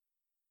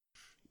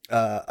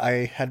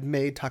I had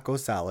made taco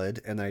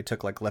salad and I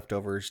took like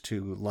leftovers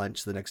to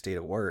lunch the next day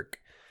to work.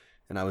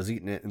 And I was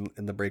eating it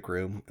in the break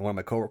room. And one of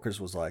my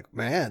coworkers was like,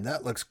 "Man,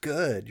 that looks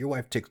good. Your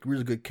wife takes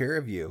really good care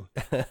of you."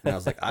 And I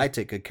was like, "I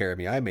take good care of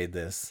me. I made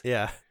this."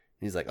 Yeah. And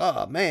he's like,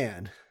 "Oh,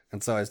 man."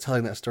 And so I was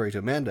telling that story to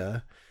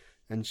Amanda.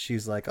 And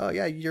she's like, "Oh,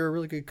 yeah, you're a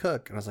really good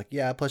cook." And I was like,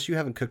 "Yeah, plus you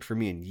haven't cooked for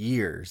me in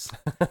years."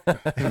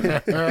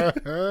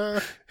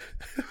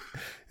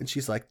 And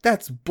she's like,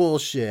 "That's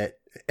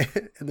bullshit."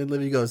 And then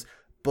Livy goes,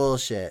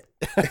 "Bullshit."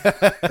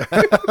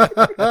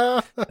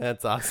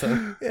 That's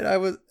awesome. And I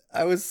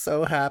was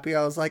so happy.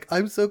 I was like,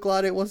 "I'm so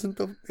glad it wasn't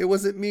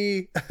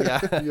me."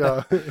 Yeah.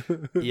 Yeah.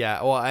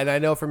 Yeah. Well, and I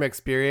know from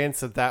experience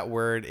that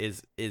word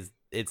is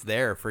it's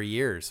there for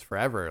years,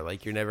 forever.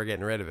 Like you're never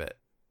getting rid of it.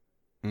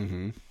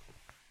 Mm-hmm.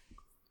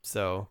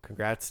 So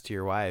congrats to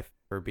your wife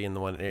for being the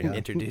one to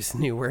introduce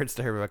new words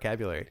to her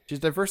vocabulary. She's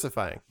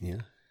diversifying. Yeah.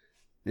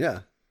 Yeah.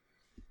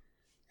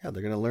 Yeah.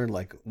 They're going to learn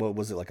like, what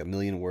was it? Like 1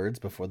 million words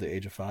before the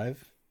age of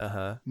 5.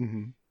 Uh-huh.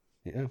 Mm-hmm.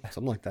 Yeah.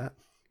 Something like that.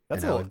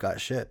 That's and now a- I've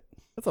got shit.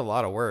 That's a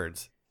lot of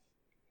words.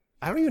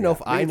 I don't even know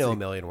if I know Nancy. 1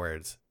 million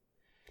words.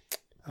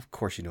 Of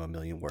course you know 1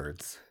 million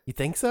words. You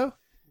think so?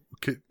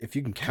 If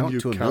you can count you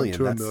to a count million,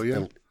 to a that's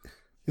million?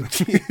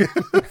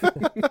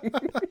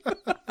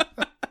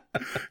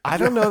 I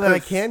don't know that I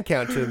can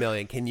count to 1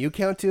 million. Can you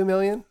count to 1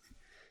 million?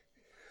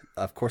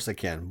 Of course I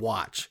can.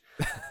 Watch.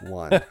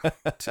 1,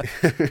 2.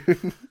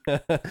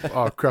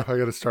 Oh crap! I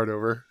got to start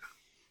over.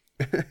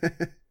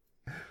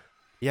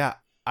 Yeah.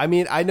 I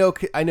mean, I know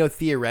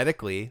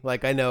theoretically,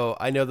 like I know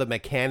the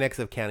mechanics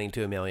of counting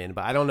to 1 million,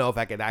 but I don't know if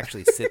I could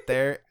actually sit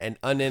there and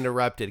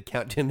uninterrupted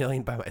count to 1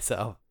 million by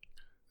myself.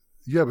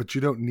 Yeah, but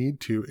you don't need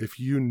to. If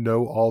you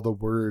know all the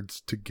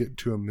words to get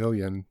to 1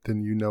 million,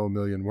 then you know 1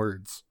 million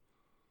words.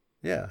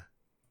 Yeah.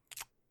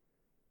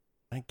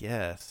 I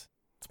guess.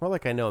 It's more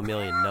like I know 1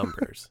 million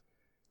numbers.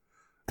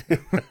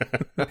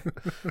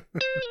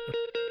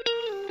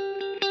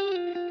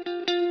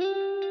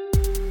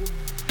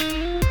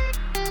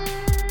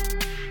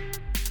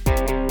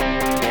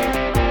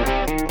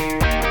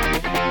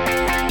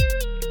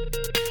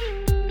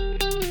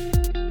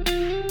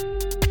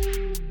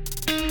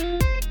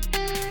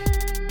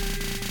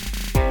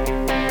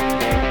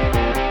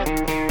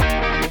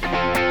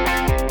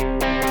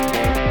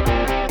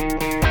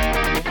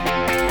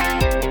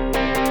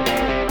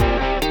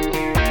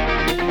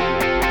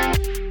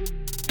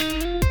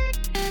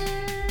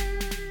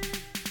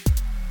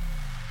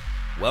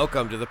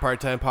 Welcome to the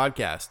Part-Time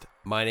Podcast.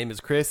 My name is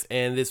Chris,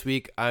 and this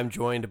week I'm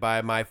joined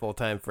by my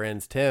full-time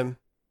friends Tim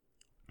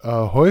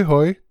Hoi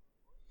hoi.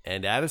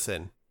 and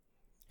Addison.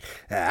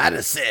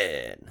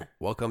 Addison.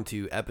 Welcome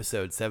to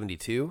episode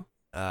 72.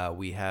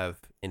 We have,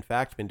 in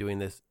fact, been doing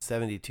this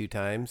 72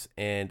 times,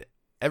 and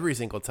every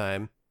single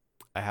time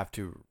I have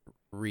to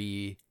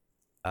rewind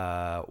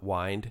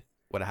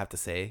what I have to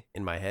say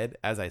in my head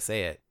as I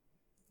say it.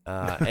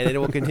 And it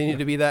will continue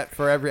to be that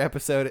for every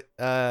episode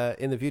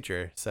in the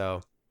future.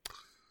 So,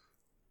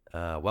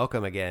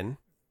 welcome again.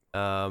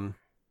 How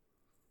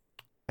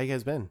you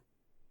guys been?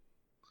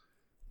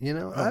 You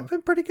know, I've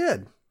been pretty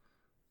good.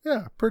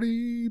 Yeah,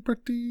 pretty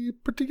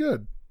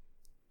good.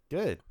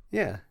 Good.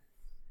 Yeah.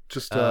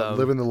 Just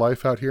living the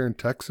life out here in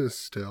Texas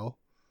still.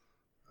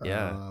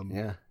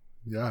 Yeah.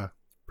 Yeah.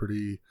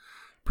 Pretty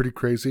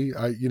crazy.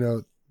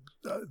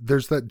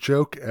 There's that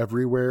joke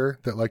everywhere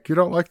that like, you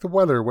don't like the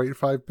weather, wait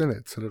 5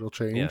 minutes and it'll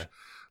change. Yeah.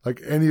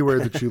 Like anywhere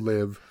that you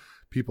live,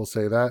 people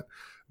say that.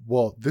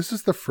 Well, this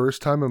is the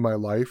first time in my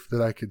life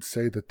that I could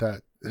say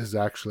that has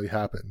actually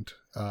happened.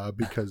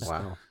 Because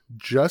Wow.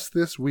 just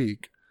this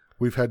week,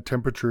 we've had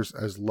temperatures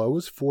as low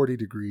as 40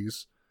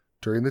 degrees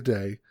during the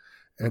day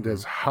and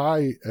as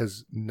high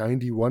as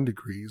 91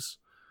 degrees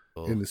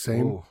in the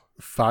same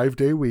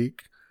 5-day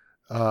week.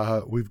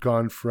 We've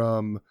gone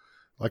from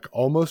like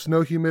almost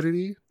no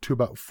humidity to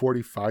about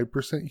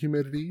 45%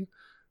 humidity.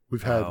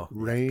 We've had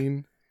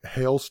rain,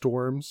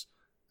 hailstorms,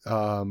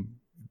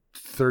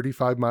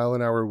 35 mile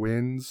an hour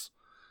winds.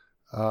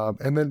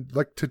 And then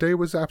like today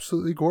was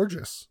absolutely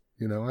gorgeous.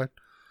 You know, I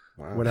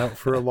went out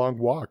for a long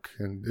walk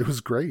and it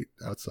was great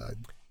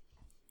outside.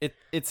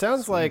 It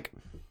sounds like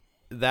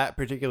that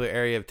particular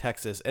area of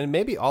Texas, and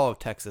maybe all of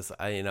Texas,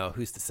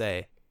 who's to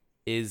say,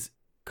 is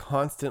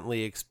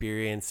constantly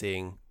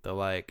experiencing the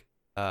like,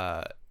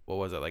 what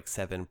was it, like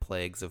 7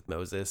 plagues of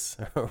Moses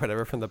or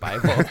whatever from the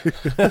Bible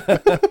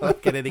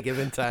like at any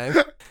given time.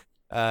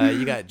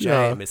 You got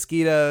giant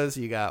mosquitoes,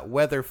 you got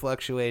weather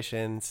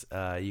fluctuations,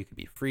 you could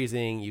be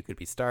freezing, you could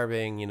be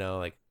starving,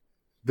 like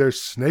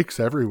there's snakes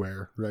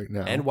everywhere right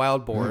now. And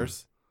wild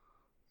boars.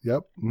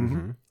 Yep.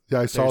 Mm-hmm. Yeah,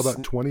 I saw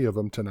about 20 of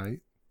them tonight.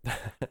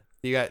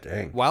 You got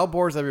wild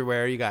boars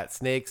everywhere. You got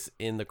snakes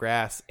in the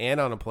grass and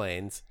on the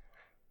plains.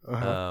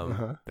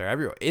 They're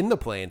everywhere. In the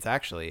plains,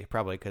 actually,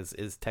 probably, because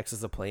is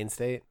Texas a plain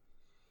state?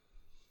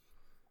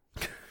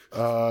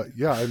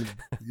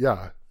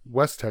 Yeah.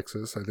 West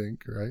Texas, I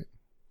think, right?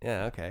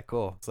 Yeah, okay,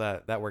 cool.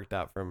 So that worked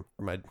out from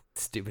my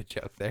stupid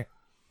joke there.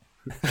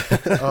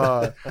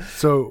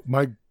 So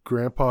my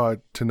grandpa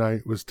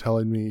tonight was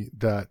telling me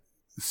that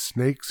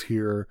snakes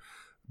here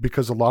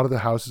because a lot of the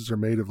houses are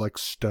made of like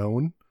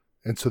stone,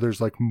 and so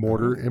there's like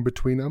mortar in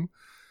between them.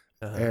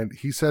 And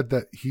he said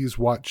that he's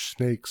watched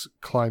snakes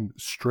climb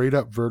straight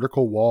up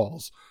vertical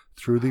walls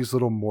through these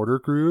little mortar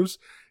grooves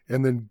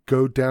and then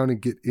go down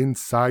and get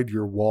inside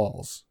your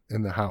walls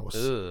in the house.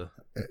 Ugh.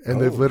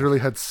 And they've literally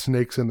had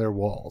snakes in their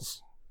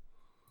walls.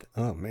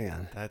 Oh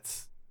man,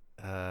 That's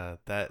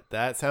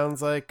that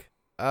sounds like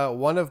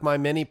one of my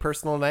many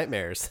personal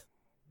nightmares.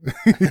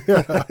 It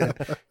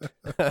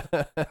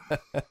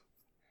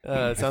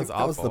sounds awful.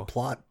 That was the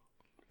plot.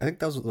 I think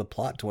that was the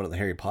plot to one of the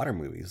Harry Potter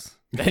movies.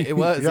 It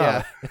was,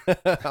 Yeah.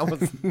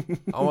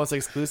 almost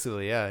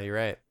exclusively. Yeah, you're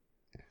right.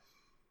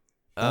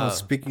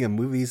 Speaking of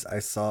movies, I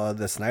saw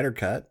the Snyder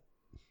Cut.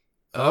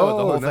 The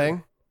whole no.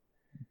 thing.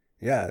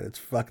 Yeah, it's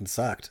fucking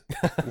sucked.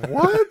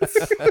 What?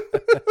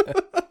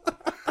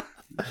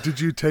 Did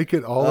you take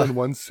it all in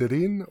one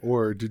sitting,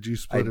 or did you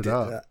split it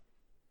up?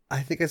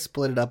 I think I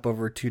split it up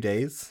over 2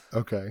 days.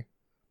 Okay.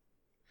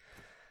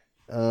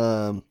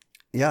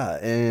 Yeah,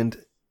 and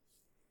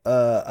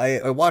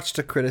I watched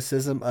a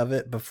criticism of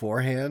it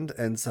beforehand,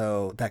 and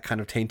so that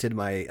kind of tainted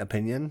my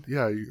opinion.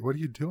 Yeah, what are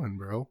you doing,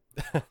 bro?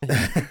 You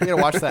gotta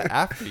watch that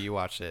after you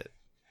watch it.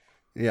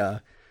 Yeah.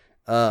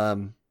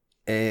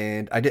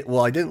 And I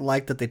didn't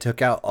like that they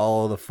took out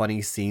all the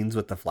funny scenes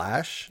with the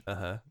Flash,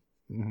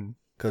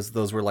 because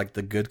those were like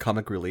the good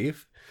comic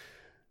relief.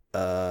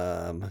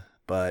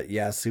 But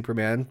yeah,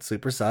 Superman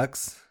super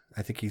sucks.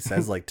 I think he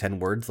says like 10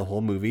 words the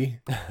whole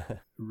movie.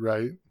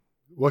 Right.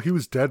 Well, he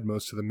was dead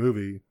most of the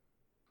movie.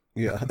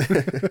 Yeah.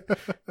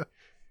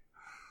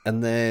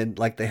 And then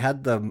like they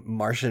had the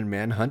Martian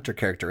Manhunter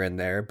character in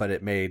there, but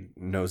it made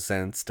no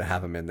sense to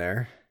have him in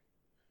there.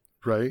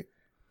 Right.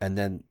 And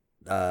then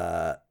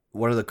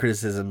one of the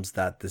criticisms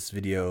that this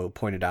video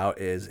pointed out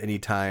is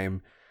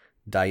anytime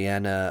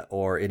Diana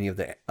or any of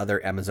the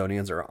other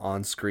Amazonians are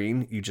on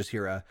screen, you just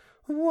hear a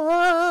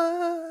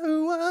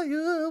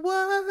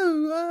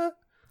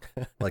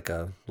like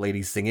a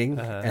lady singing.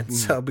 And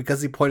so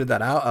because he pointed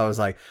that out, I was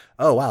like,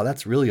 oh wow,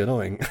 that's really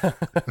annoying.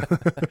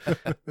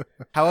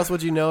 How else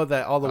would you know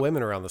that all the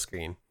women are on the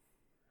screen?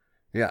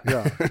 Yeah.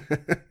 Yeah.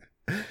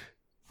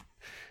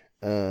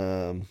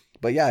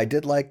 But yeah, I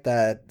did like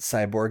that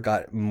Cyborg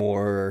got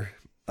more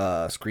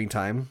screen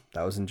time.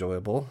 That was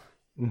enjoyable.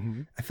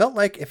 I felt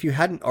like if you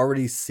hadn't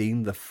already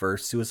seen the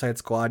first Suicide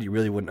Squad, you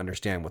really wouldn't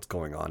understand what's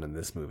going on in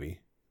this movie.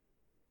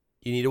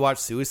 You need to watch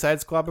Suicide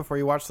Squad before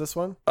you watch this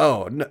one?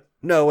 Oh,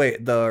 no,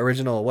 wait. The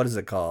original, what is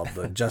it called?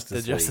 The Justice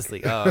League. The Justice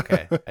League. Oh,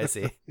 okay. I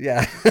see.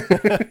 Yeah.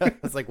 I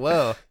was like,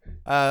 whoa.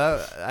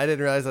 I didn't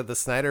realize that the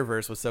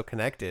Snyderverse was so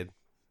connected.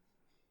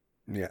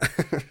 Yeah.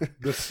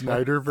 The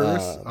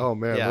Snyderverse? Oh,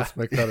 man, yeah. Let's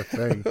make that a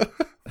thing.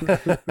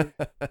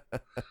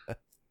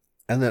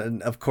 And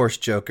then, of course,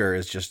 Joker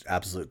is just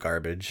absolute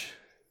garbage.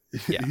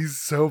 Yeah. He's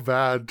so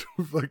bad.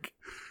 Like,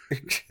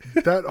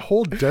 that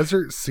whole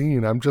desert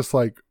scene, I'm just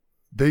like,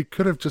 they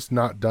could have just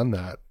not done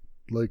that.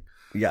 Like,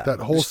 Yeah. that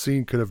whole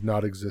scene could have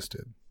not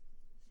existed.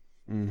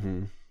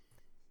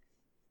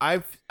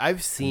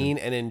 I've seen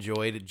and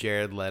enjoyed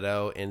Jared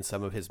Leto in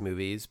some of his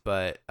movies,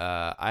 but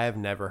I have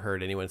never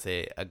heard anyone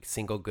say a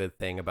single good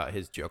thing about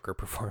his Joker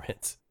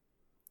performance.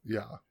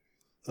 Yeah.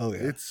 Oh,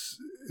 yeah. It's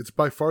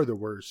by far the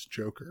worst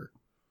Joker.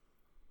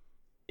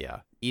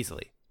 Yeah,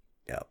 easily.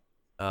 Yeah.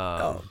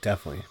 Oh,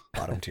 definitely.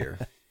 Bottom tier.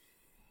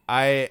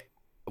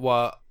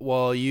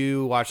 While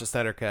you watch the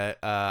Snyder Cut,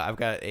 I've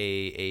got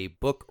a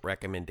book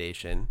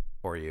recommendation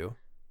for you.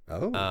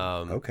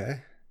 Oh,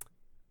 okay.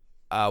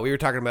 We were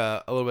talking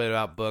about a little bit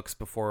about books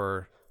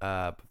beforehand,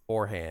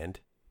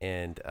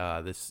 and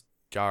this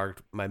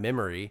jogged my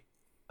memory.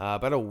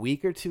 About a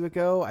week or two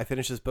ago, I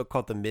finished this book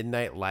called The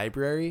Midnight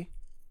Library.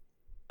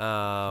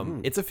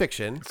 It's a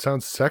fiction. It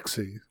sounds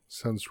sexy.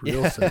 Sounds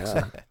real sexy.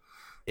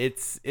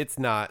 It's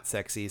not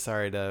sexy.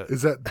 Sorry to.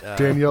 Is that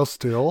Danielle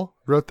Still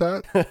wrote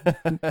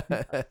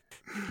that?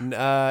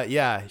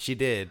 Yeah, she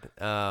did.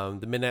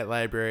 The Midnight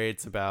Library.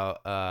 It's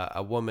about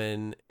a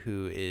woman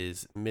who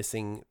is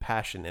missing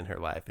passion in her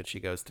life, and she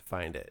goes to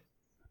find it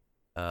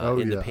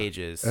in the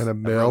pages. And a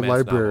male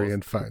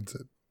librarian finds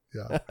it.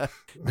 Yeah.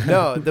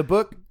 No, the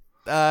book.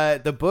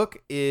 The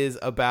book is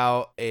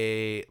about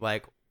a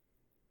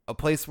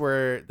place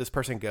where this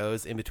person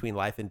goes in between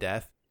life and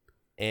death.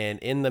 And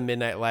in the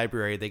Midnight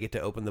Library, they get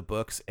to open the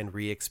books and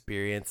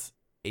re-experience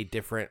a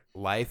different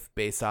life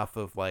based off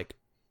of like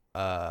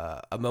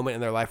a moment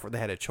in their life where they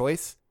had a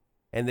choice,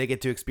 and they get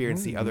to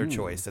experience the other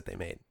choice that they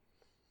made,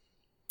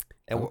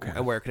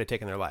 and where it could have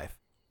taken their life.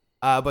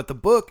 But the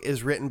book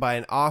is written by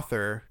an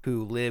author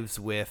who lives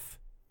with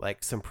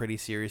like some pretty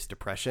serious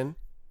depression,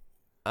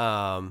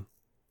 and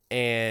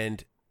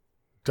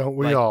don't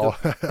we all?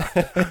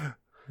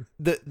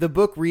 The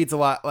book reads a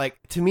lot. Like,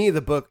 to me,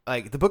 the book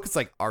is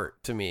like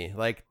art to me.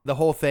 Like, the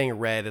whole thing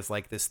read as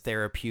like this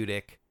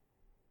therapeutic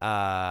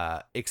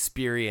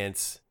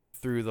experience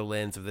through the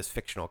lens of this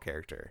fictional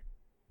character.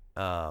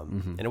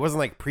 And it wasn't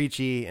like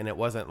preachy, and it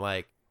wasn't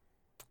like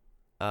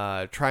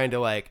trying to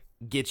like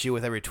get you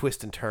with every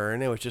twist and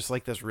turn. It was just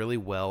like this really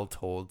well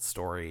told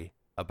story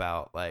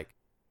about like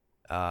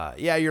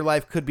yeah, your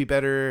life could be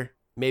better.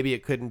 Maybe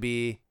it couldn't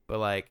be, but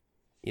like,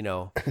 you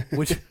know,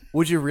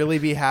 would you really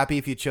be happy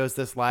if you chose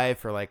this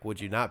life, or like,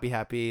 would you not be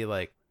happy?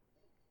 Like,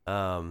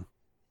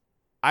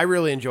 I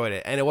really enjoyed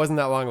it, and it wasn't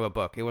that long of a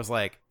book. It was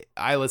like,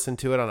 I listened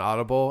to it on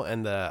Audible,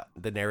 and the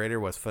narrator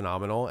was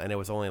phenomenal, and it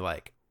was only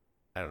like,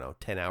 I don't know,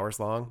 10 hours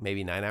long,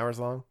 maybe 9 hours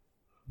long.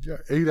 Yeah,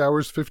 8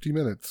 hours, 50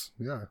 minutes.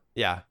 Yeah.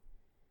 Yeah.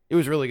 It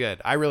was really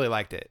good. I really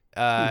liked it.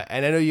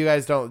 And I know you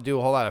guys don't do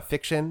a whole lot of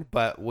fiction,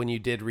 but when you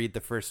did read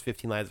the first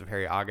 15 lines of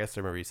Harry August,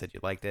 I remember you said you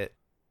liked it.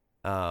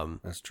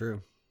 That's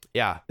true.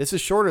 Yeah, this is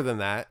shorter than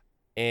that,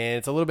 and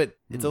it's a little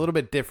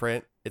bit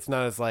different. It's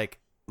not as like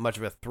much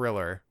of a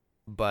thriller,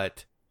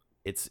 but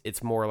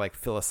it's more like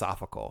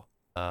philosophical.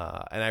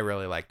 And I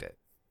really liked it.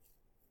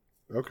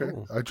 Okay.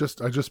 Cool. I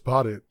just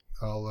bought it.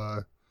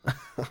 I'll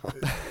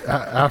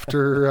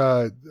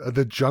after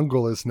The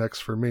Jungle is next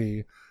for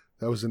me.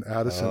 That was an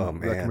Addison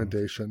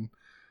recommendation.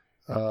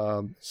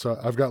 So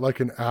I've got like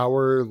an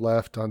hour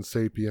left on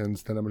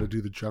Sapiens. Then I'm going to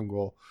do The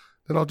Jungle.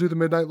 Then I'll do The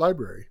Midnight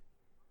Library.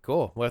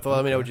 Cool. Well,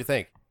 let me know what you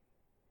think.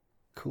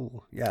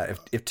 Cool. Yeah.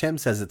 If Tim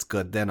says it's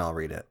good, then I'll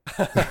read it.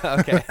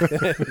 Okay.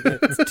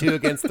 It's 2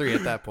 against 3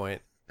 at that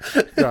point.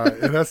 Yeah,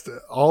 and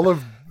all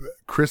of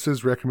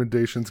Chris's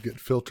recommendations get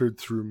filtered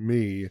through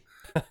me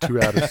to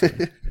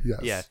Addison. Yes.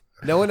 Yeah.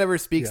 No one ever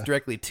speaks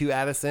directly to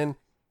Addison.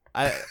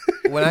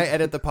 When I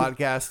edit the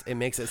podcast, it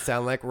makes it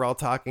sound like we're all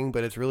talking,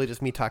 but it's really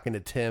just me talking to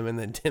Tim, and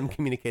then Tim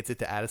communicates it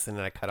to Addison,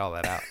 and I cut all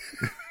that out.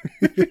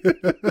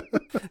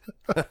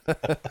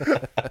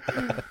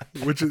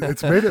 Which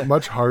it's made it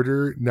much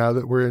harder now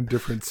that we're in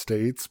different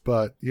states,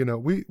 but you know,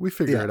 we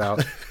figure it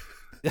out.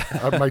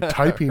 My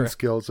typing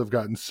skills have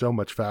gotten so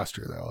much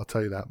faster, though. I'll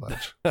tell you that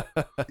much.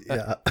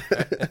 Yeah.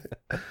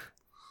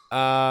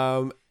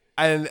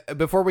 And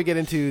before we get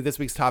into this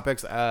week's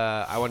topics,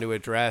 I want to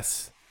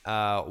address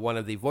one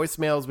of the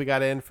voicemails we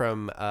got in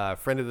from a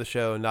friend of the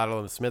show,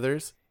 Nautilum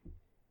Smithers.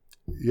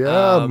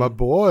 Yeah, my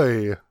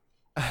boy.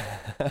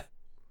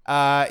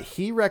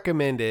 He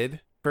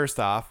recommended, first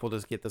off, we'll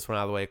just get this one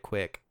out of the way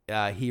quick.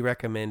 He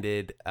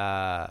recommended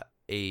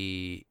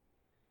a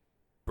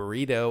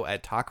burrito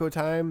at Taco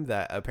Time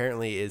that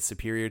apparently is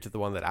superior to the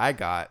one that I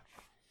got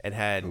and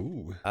had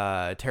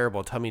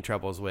terrible tummy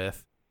troubles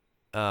with.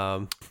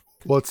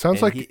 Well, it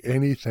sounds like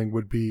anything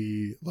would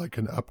be like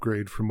an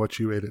upgrade from what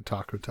you ate at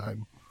Taco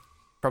Time.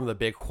 From the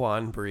Big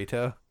Juan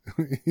burrito?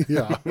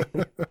 Yeah.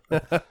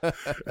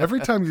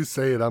 Every time you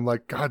say it, I'm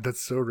like, God,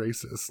 that's so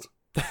racist.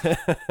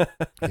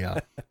 Yeah.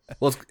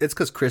 Well, it's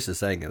because Chris is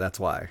saying it.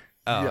 That's why.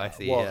 Oh, Yeah, I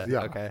see. well,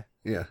 yeah.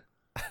 yeah.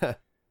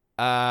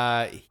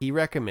 Okay. He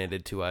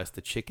recommended to us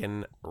the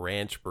chicken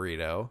ranch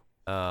burrito.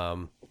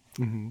 I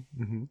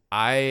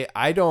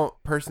don't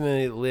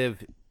personally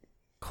live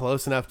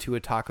close enough to a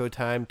Taco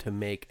Time to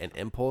make an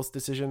impulse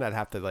decision. I'd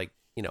have to like,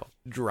 you know,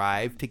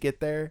 drive to get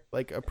there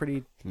like a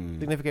pretty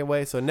significant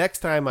way. So next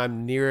time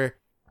I'm near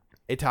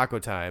a Taco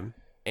Time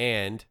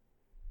and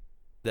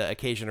the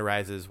occasion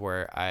arises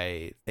where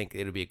I think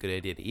it'll be a good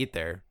idea to eat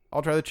there,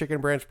 I'll try the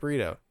chicken ranch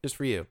burrito just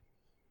for you.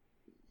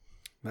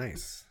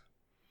 Nice.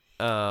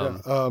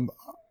 Can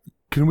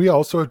we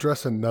also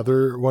address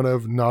another one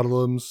of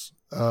Nautilum's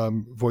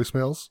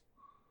voicemails?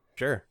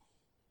 Sure.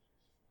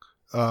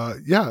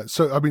 Yeah.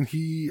 So, I mean,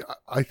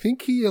 I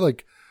think he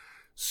like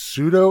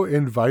pseudo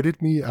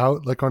invited me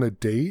out like on a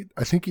date.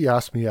 I think he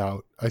asked me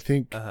out. I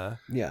think,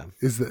 yeah.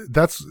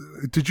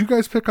 Did you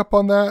guys pick up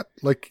on that?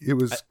 Like it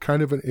was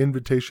kind of an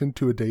invitation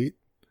to a date.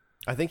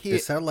 I think it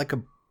sounded like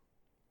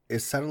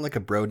a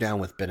bro down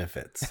with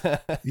benefits.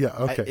 Yeah.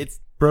 Okay. It's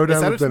bro down it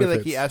sounded with to me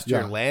benefits. like he asked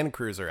your Land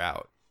Cruiser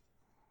out.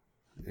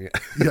 Yeah.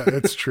 Yeah,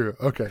 it's true.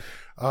 Okay.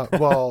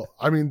 Well,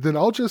 I mean, then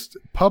I'll just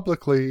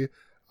publicly,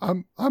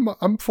 I'm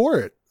for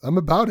it. I'm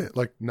about it.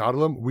 Like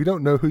Nautilum, we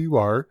don't know who you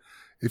are.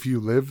 If you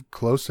live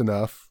close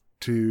enough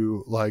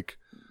to like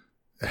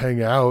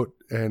hang out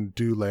and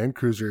do Land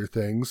Cruiser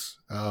things,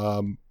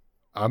 I'm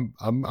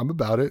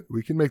about it.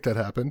 We can make that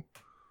happen.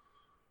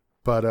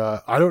 But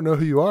I don't know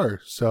who you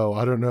are, so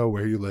I don't know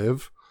where you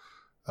live.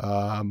 You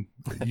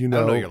know, I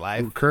don't know your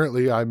life.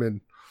 Currently I'm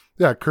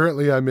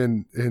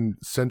in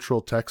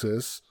Central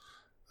Texas,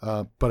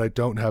 but I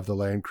don't have the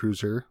Land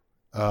Cruiser.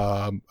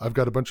 I've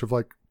got a bunch of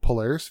like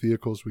Polaris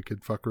vehicles we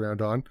could fuck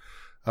around on.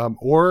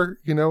 Or,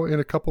 you know, in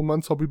a couple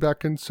months, I'll be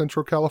back in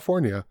Central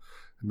California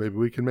and maybe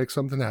we can make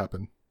something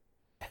happen.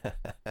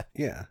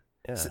 Yeah.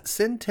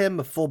 Send Tim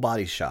a full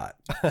body shot.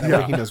 That Yeah.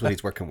 way he knows what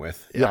he's working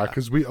with. Yeah,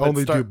 because we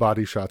only do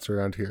body shots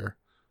around here.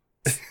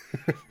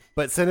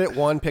 But send it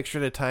one picture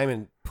at a time,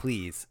 and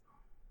please,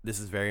 this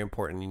is very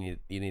important.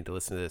 You need to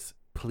listen to this.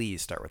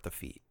 Please start with the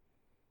feet.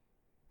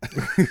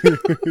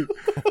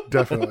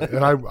 Definitely.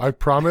 And I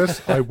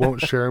promise I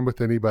won't share them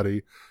with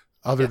anybody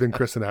other than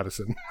Chris and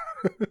Addison.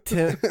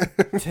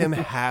 Tim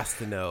has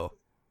to know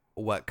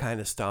what kind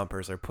of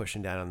stompers are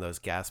pushing down on those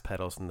gas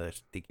pedals and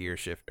the gear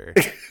shifter.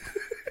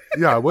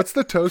 Yeah, what's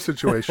the toe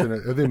situation?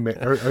 Are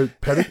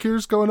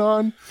pedicures going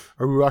on?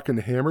 Are we rocking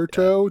hammer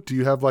toe? Do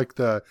you have like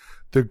the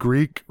the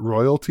Greek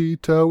royalty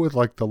toe with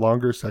like the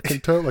longer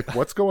second toe? Like,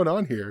 what's going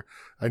on here?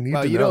 I need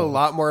to you know. know a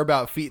lot more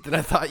about feet than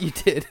I thought you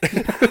did.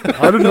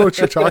 I don't know what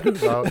you're talking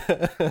about.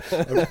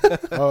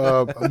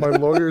 My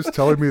lawyer is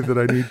telling me that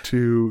I need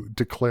to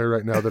declare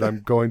right now that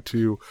I'm going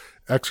to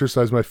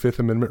exercise my Fifth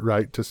Amendment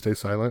right to stay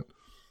silent.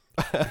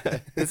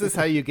 This is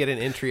how you get an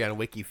entry on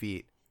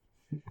WikiFeet.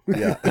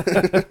 Yeah.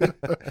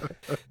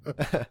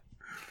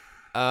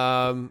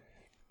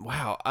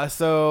 Wow.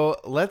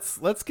 So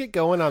let's get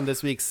going on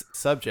this week's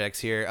subjects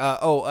here.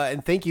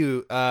 And thank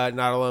you,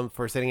 Nautilum,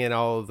 for sending in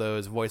all of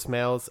those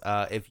voicemails.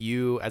 If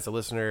you, as a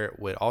listener,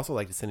 would also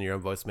like to send your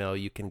own voicemail,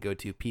 you can go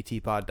to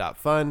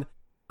ptpod.fun,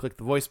 click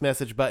the voice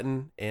message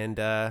button, and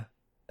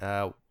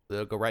it'll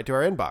go right to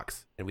our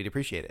inbox, and we'd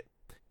appreciate it.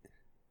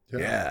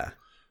 Yeah.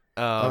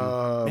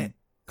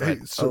 Hey,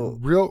 so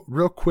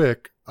real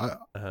quick,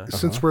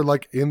 since we're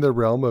like in the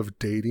realm of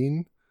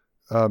dating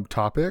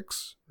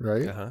topics,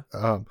 right?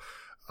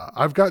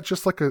 I've got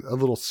just like a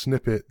little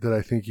snippet that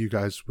I think you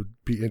guys would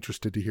be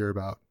interested to hear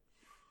about.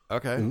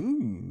 Okay.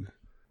 Ooh.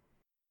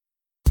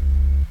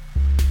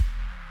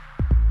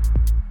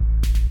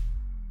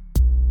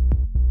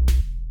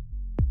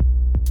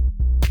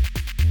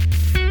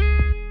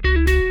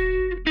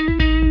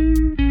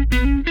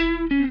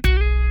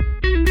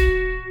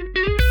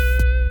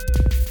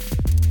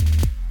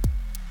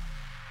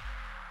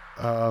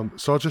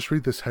 So I'll just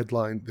read this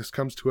headline. This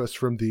comes to us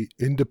from the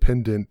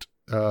Independent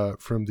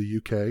from the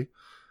UK.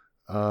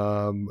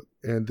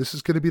 And this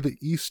is going to be the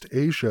East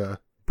Asia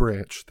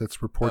branch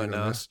that's reporting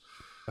on this.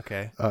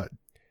 Okay.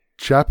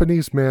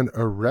 Japanese man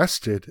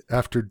arrested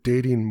after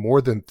dating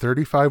more than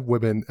 35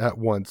 women at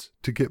once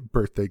to get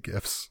birthday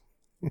gifts.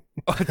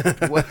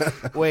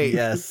 Wait.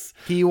 Yes.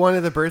 He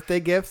wanted the birthday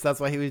gifts? That's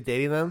why he was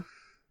dating them?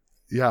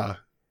 Yeah.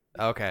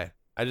 Okay.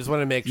 I just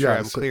want to make sure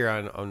I'm clear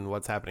on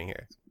what's happening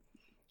here.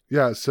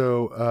 Yeah,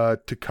 so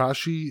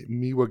Takashi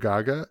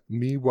Miwaaga,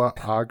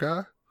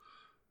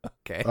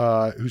 okay,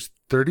 who's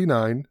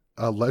 39,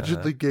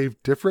 allegedly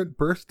gave different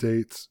birth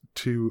dates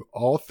to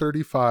all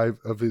 35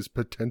 of his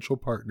potential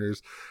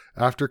partners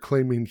after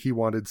claiming he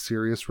wanted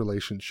serious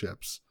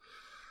relationships.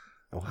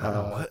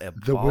 Wow, what a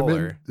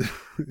baller.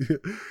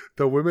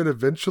 The women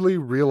eventually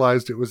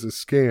realized it was a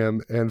scam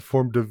and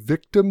formed a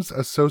victims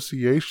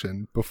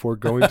association before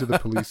going to the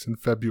police in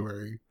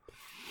February.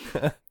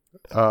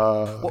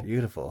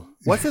 Beautiful.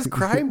 What's his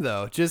crime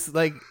though? Just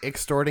like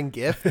extorting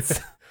gifts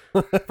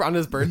on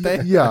his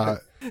birthday? Yeah.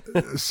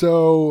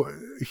 So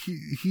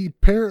he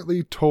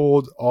apparently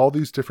told all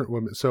these different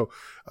women. So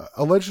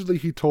allegedly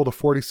he told a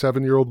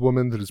 47-year-old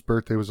woman that his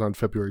birthday was on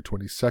February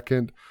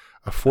 22nd,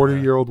 a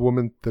 40-year-old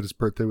woman that his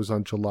birthday was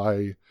in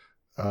July,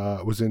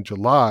 a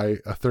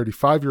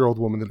 35-year-old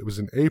woman that it was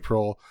in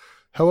April.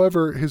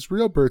 However, his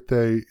real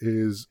birthday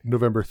is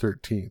November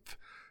 13th.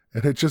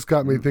 And it just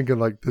got me thinking,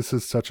 like, this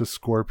is such a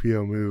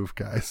Scorpio move,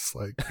 guys.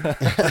 Like,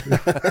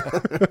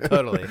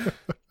 totally.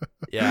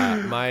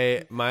 Yeah,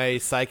 my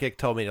psychic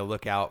told me to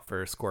look out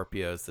for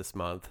Scorpios this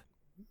month.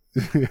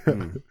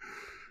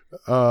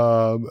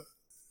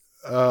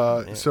 So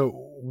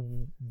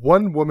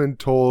one woman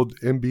told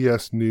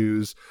MBS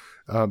News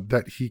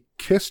that he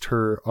kissed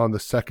her on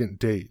the second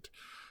date.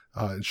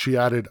 She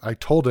added, "I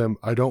told him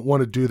I don't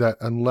want to do that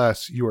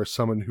unless you are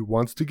someone who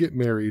wants to get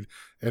married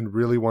and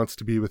really wants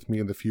to be with me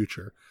in the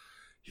future."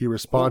 He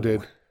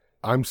responded,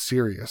 "I'm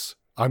serious.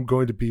 I'm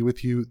going to be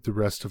with you the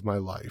rest of my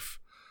life."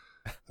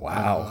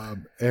 Wow.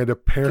 And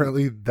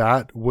apparently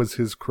that was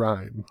his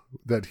crime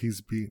that he's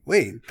being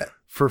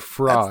for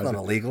fraud. That's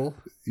not illegal.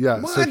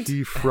 Yeah. What? So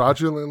he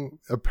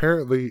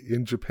apparently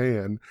in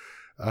Japan,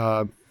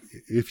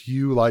 if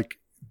you like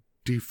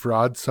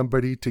defraud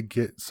somebody to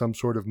get some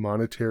sort of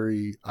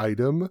monetary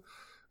item,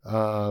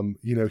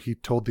 he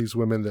told these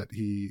women that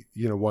he,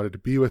 wanted to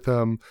be with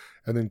them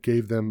and then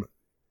gave them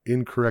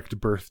incorrect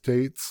birth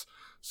dates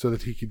so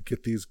that he could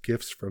get these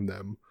gifts from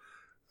them.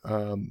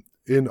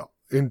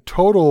 In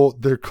total,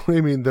 they're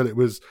claiming that it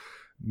was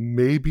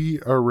maybe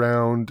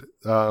around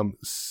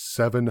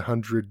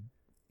 700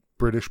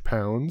 British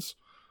pounds,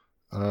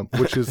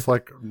 which is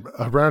like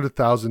around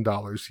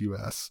 $1,000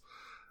 US.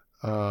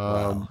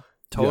 Wow.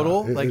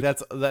 Total? Yeah,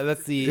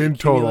 that's the in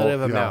cumulative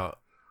total, amount.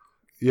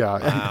 Yeah.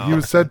 Wow. He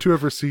was said to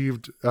have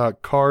received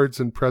cards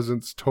and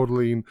presents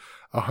totaling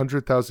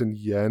 100,000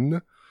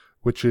 yen,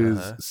 which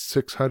is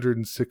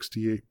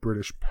 668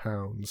 British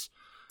pounds.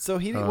 So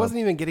he wasn't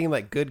even getting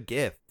like good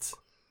gifts.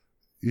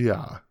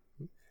 Yeah.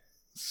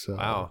 So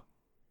wow.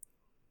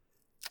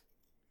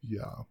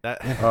 Yeah.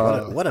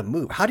 What a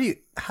move. How do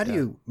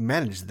you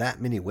manage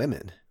that many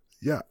women?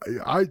 Yeah,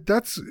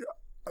 that's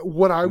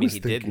what I was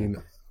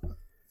thinking.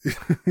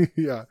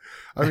 Yeah.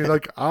 I mean,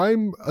 like,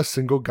 I'm a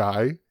single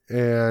guy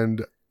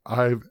and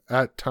I've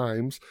at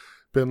times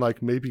been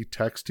like maybe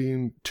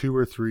texting 2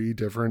 or 3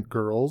 different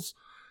girls.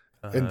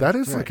 And that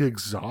is like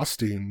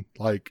exhausting.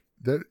 Like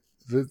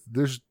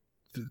there's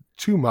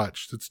too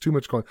much. That's too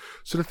much going.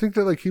 So to think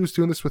that like he was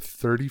doing this with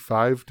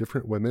 35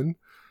 different women,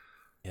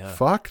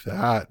 fuck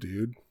that,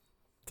 dude.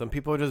 Some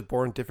people are just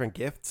born different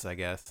gifts, I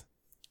guess.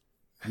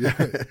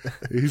 Yeah,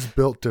 he's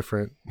built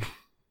different.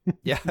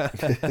 Yeah.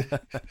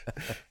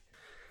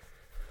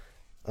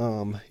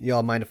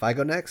 Y'all mind if I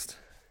go next?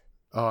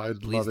 Oh,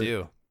 I'd Please love it.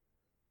 do.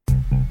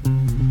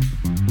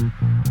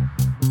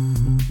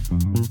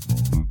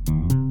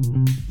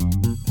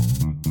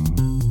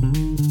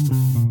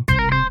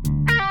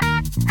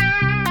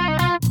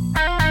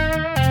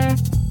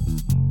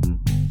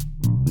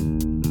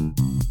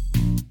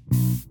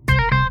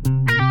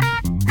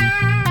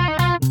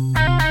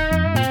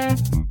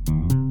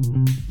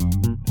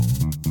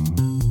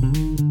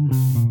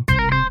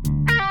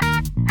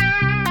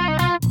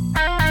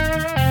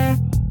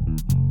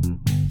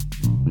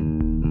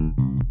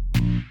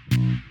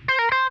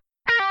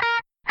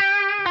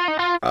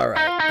 All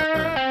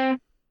right.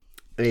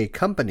 A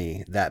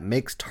company that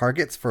makes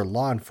targets for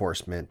law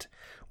enforcement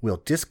will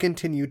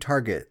discontinue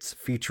targets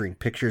featuring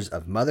pictures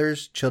of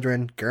mothers,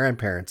 children,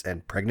 grandparents,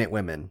 and pregnant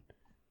women.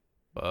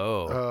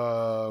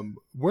 Whoa.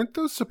 Weren't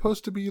those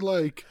supposed to be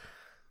like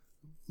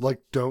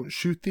don't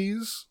shoot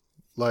these?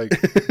 Like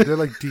they're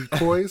like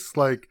decoys,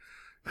 like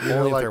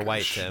Only if like they're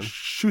white, Tim.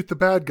 shoot the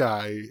bad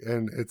guy,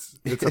 and it's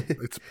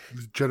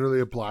generally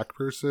a black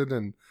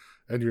person,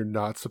 and you're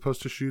not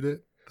supposed to shoot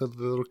it. The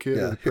little kid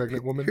or the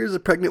pregnant woman. Here's a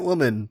pregnant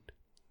woman.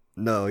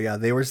 No, yeah,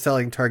 they were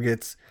selling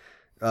targets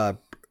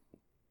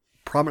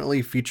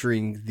prominently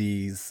featuring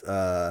these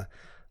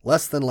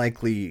less than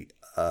likely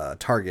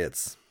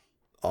targets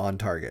on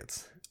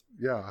targets.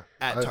 Yeah.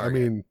 At I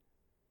Target. mean,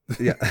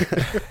 Yeah.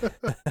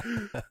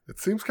 it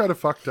seems kind of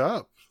fucked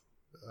up.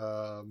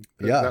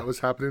 That was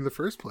happening in the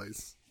first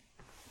place.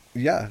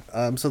 Yeah.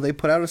 So they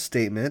put out a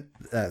statement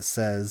that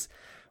says,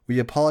 "We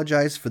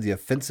apologize for the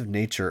offensive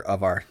nature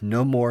of our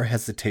No More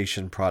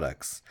Hesitation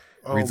products."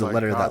 Reads a my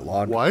letter God. that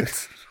law.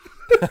 What?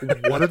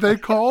 What are they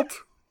called?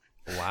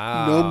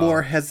 Wow. No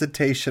More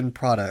Hesitation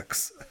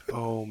products.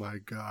 Oh my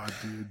God,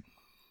 dude.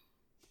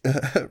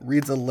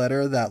 Reads a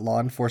letter that Law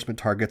Enforcement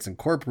Targets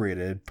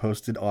Incorporated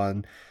posted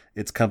on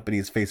its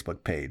company's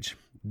Facebook page.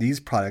 These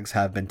products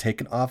have been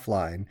taken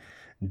offline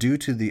due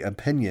to the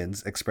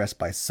opinions expressed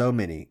by so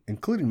many,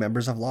 including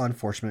members of law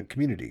enforcement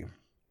community.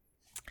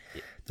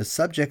 The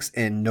subjects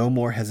in No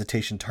More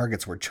Hesitation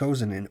targets were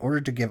chosen in order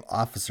to give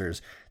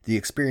officers the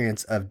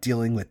experience of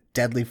dealing with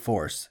deadly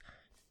force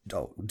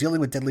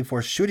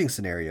shooting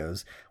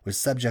scenarios with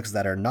subjects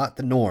that are not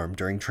the norm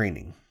during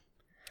training.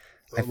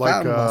 I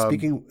found while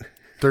speaking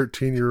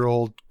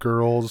 13-year-old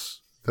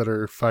girls that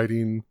are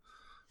fighting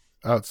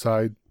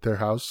outside their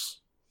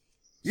house.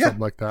 Yeah,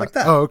 Something like that. like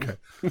that. Oh, okay.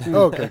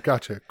 Okay,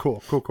 gotcha.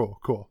 Cool.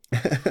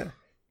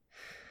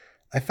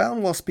 I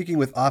found while speaking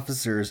with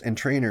officers and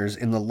trainers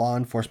in the law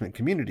enforcement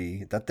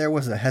community that there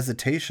was a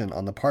hesitation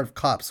on the part of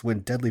cops when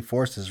deadly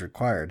force is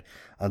required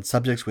on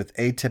subjects with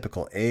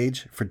atypical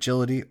age,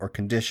 fragility, or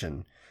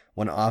condition.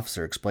 One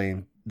officer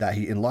explained that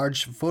he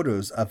enlarged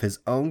photos of his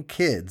own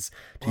kids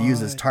to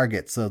use as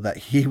targets so that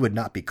he would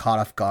not be caught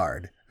off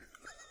guard.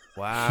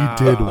 Wow.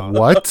 He did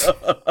what?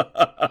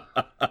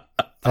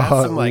 That's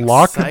some, like,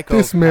 lock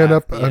this man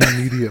up psychopath, yeah.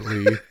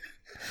 immediately.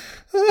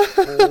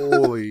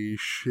 Holy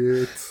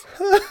shit.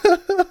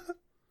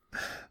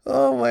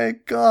 Oh my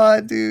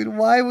God, dude.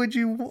 Why would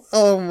you?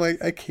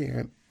 I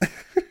can't.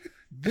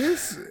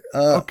 This,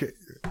 okay.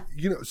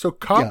 So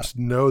cops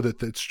know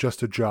that it's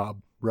just a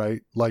job,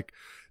 right? Like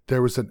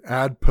there was an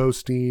ad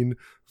posting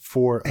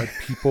for a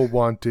people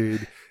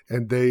wanted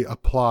and they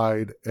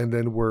applied and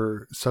then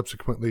were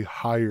subsequently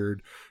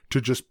hired to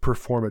just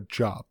perform a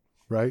job,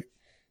 right?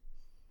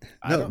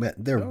 No, man,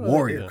 they're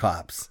warrior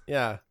cops.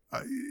 Yeah.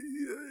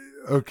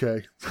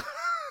 Okay.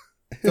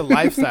 It's a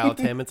lifestyle,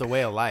 Tim. It's a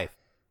way of life.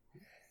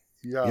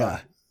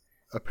 Yeah.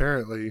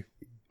 Apparently.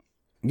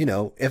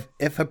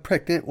 If a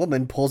pregnant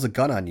woman pulls a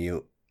gun on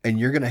you and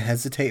you're going to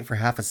hesitate for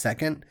half a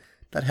second,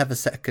 that half a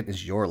second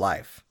is your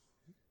life.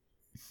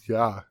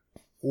 Yeah.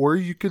 Or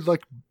you could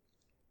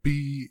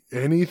be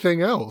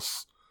anything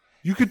else.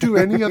 You could do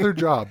any other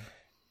job.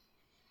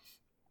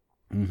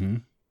 Mm-hmm.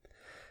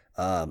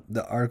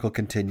 The article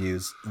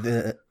continues,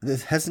 the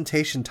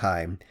hesitation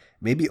time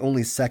may be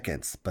only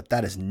seconds, but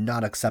that is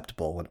not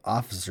acceptable when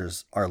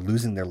officers are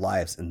losing their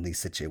lives in these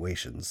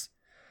situations.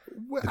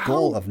 The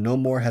goal of No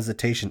More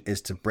Hesitation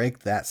is to break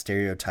that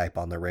stereotype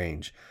on the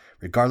range,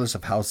 regardless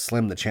of how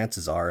slim the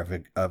chances are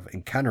of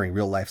encountering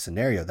real-life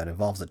scenario that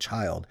involves a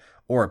child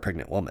or a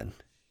pregnant woman.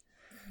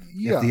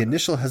 Yeah. If the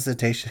initial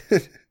hesitation...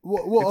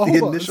 Hold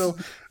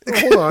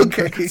on.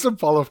 Okay. Some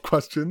follow-up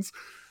questions.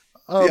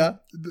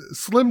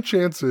 Slim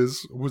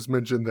chances was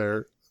mentioned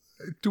there.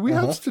 Do we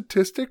have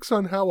statistics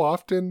on how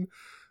often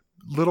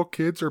little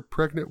kids or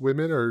pregnant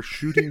women are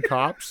shooting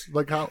cops?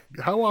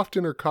 How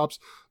often are cops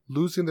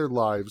losing their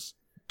lives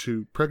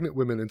to pregnant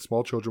women and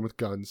small children with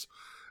guns,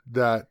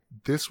 that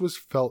this was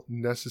felt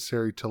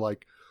necessary to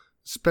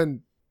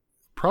spend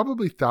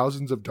probably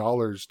thousands of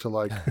dollars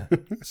to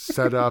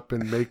set up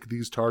and make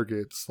these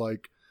targets?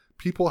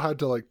 People had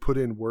to put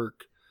in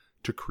work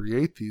to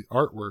create the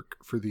artwork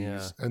for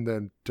these and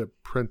then to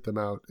print them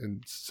out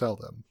and sell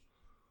them.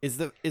 Is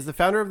the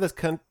founder of this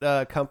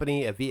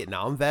company a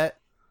Vietnam vet?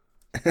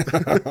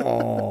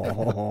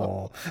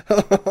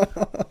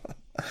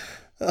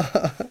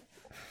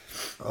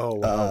 Oh,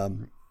 wow.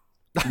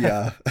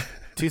 Yeah.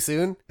 Too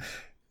soon?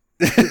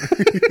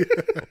 It's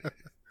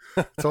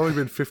only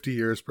been 50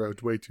 years, bro.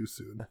 Way too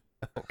soon.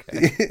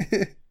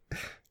 Okay.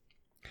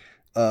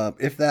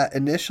 If that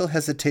initial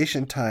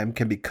hesitation time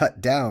can be cut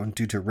down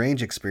due to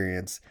range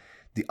experience,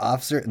 the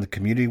officer and the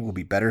community will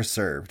be better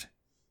served.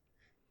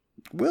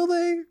 Will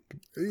they?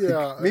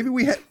 Yeah. Maybe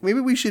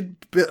we should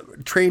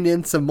train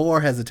in some more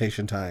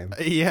hesitation time.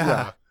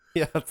 Yeah,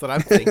 that's what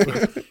I'm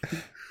thinking.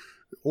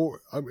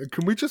 Or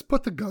can we just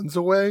put the guns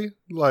away?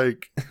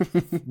 Like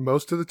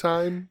most of the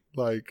time,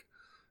 like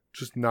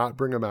just not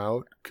bring them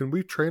out. Can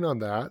we train on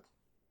that?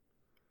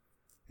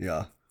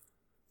 Yeah.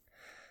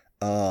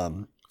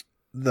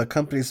 The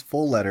company's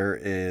full letter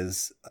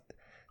is,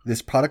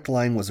 this product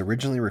line was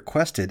originally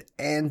requested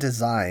and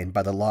designed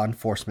by the law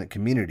enforcement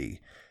community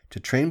to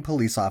train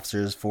police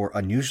officers for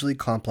unusually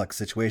complex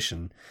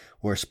situation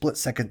where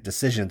split-second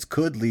decisions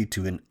could lead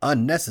to an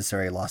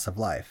unnecessary loss of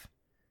life.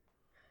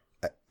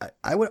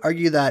 I would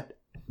argue that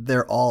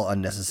they're all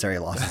unnecessary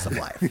losses of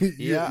life.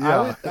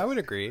 Yeah. I would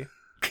agree.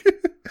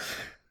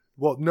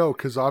 Well, no,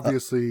 because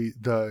obviously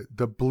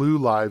the blue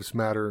lives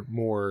matter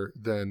more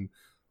than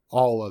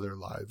all other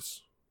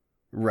lives.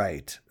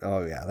 Right.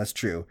 Oh, yeah, that's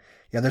true.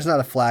 Yeah, there's not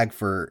a flag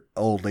for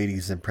old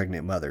ladies and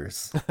pregnant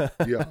mothers.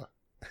 Yeah.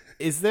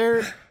 Is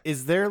there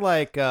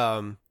like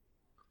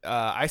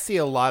I see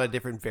a lot of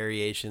different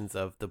variations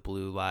of the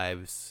blue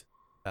lives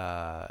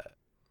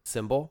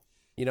symbol,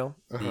 you know,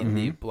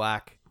 the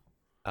black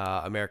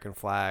American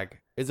flag.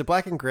 Is it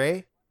black and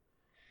gray?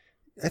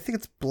 I think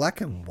it's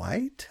black and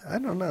white. I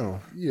don't know.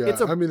 Yeah, it's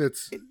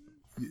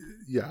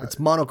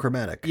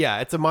monochromatic. Yeah,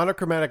 it's a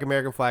monochromatic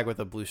American flag with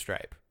a blue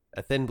stripe,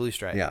 a thin blue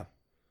stripe. Yeah.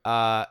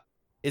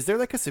 Is there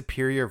like a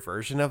superior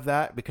version of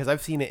that? Because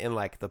I've seen it in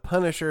like the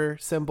Punisher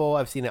symbol.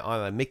 I've seen it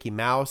on a Mickey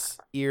Mouse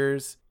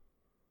ears.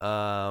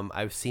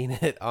 I've seen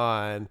it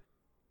on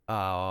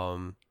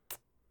that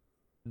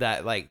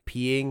like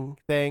peeing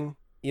thing.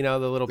 You know,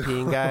 the little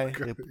peeing guy,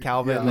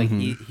 Calvin. Yeah. Like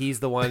he's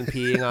the one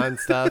peeing on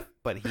stuff,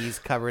 but he's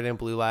covered in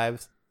blue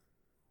lives.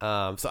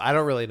 So I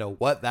don't really know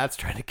what that's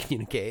trying to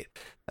communicate.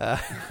 Which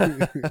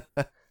one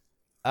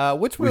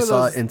we of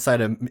saw those?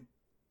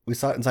 We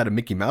saw it inside a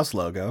Mickey Mouse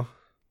logo.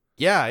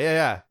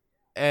 Yeah.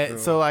 And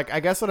so like, I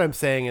guess what I'm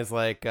saying is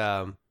like,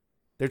 they're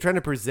trying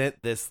to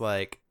present this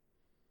like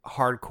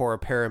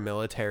hardcore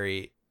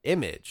paramilitary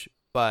image,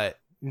 but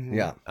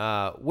yeah.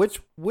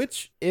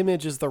 Which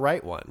image is the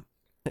right one?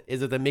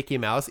 Is it the Mickey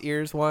Mouse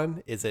ears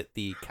one? Is it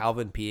the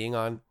Calvin peeing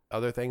on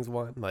other things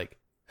one? Like,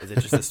 is it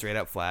just a straight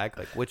up flag?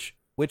 Like, which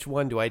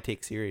one do I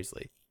take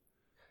seriously?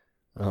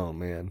 Oh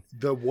man,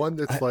 the one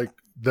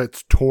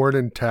that's torn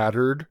and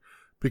tattered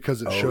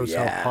because it shows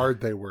how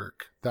hard they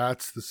work.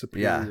 That's the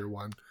superior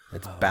one.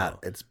 It's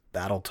it's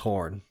battle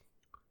torn.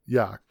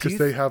 Yeah, because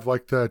they have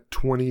like the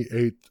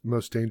 28th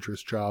most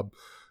dangerous job,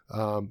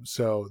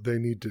 so they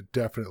need to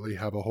definitely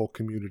have a whole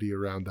community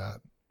around that.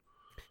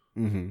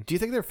 Mm-hmm. Do you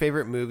think their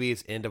favorite movie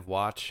is End of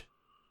Watch?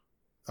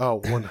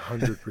 Oh,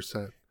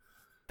 100%.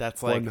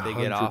 That's like 100%. They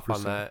get off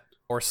on that.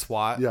 Or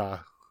SWAT. Yeah.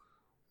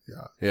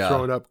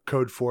 Throwing up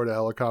code 4 to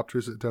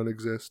helicopters that don't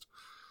exist.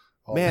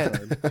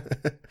 Man,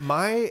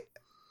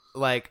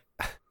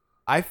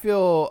 I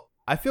feel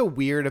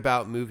weird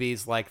about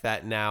movies like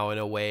that now in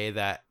a way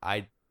that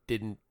I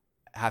didn't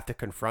have to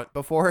confront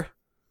before.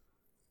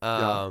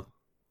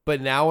 But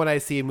now when I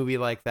see a movie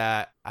like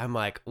that, I'm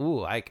like,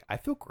 ooh, I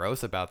feel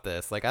gross about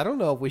this. Like, I don't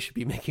know if we should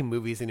be making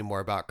movies anymore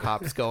about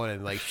cops going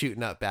and like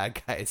shooting up bad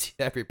guys,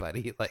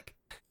 everybody. Like,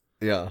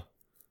 yeah,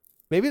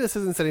 maybe this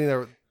isn't setting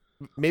the.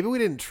 Maybe we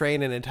didn't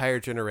train an entire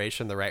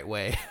generation the right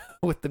way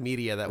with the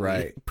media that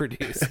we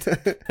produced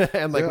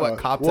and like what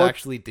cops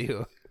actually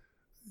do.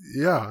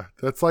 Yeah,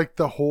 that's like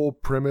the whole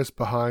premise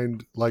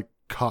behind like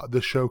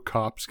the show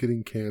Cops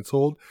getting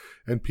canceled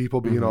and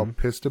people being all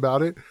pissed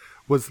about it.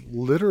 Was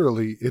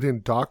literally it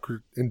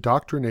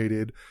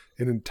indoctrinated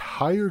an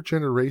entire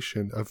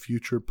generation of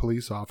future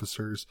police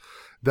officers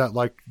that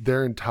like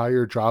their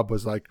entire job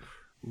was like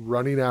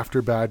running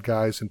after bad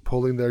guys and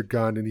pulling their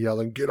gun and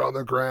yelling, "Get on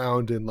the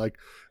ground," and like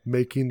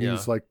making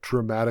these like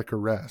dramatic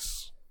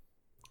arrests.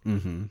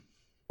 Mm-hmm.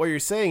 What you're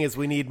saying is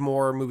we need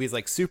more movies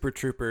like Super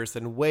Troopers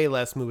and way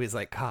less movies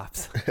like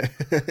Cops.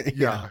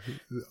 Yeah.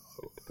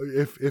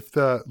 If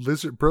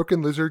the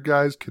Broken Lizard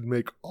guys could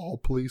make all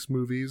police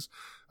movies,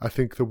 I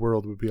think the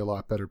world would be a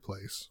lot better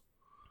place.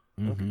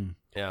 Mm-hmm.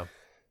 Yeah.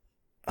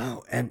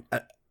 Oh, and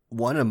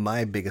one of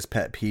my biggest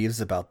pet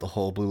peeves about the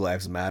whole Blue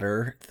Lives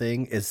Matter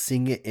thing is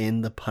seeing it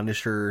in the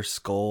Punisher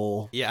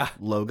skull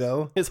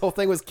logo. His whole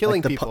thing was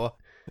killing people.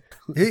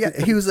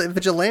 He was a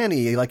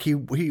vigilante. Like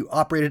he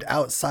operated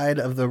outside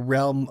of the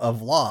realm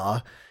of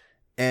law.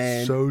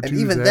 And,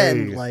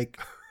 then, like...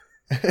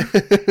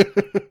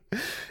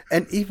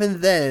 And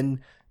even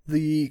then,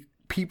 the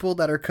people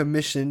that are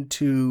commissioned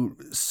to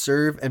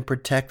serve and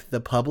protect the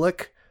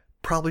public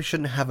probably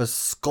shouldn't have a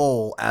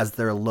skull as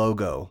their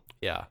logo.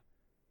 Yeah.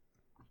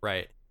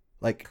 Right.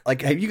 Like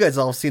have you guys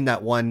all seen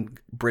that one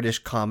British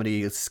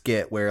comedy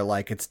skit where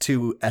like it's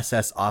two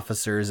SS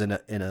officers in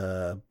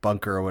a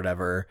bunker or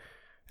whatever,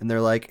 and they're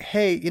like,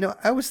 "Hey,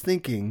 I was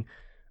thinking,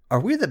 are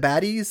we the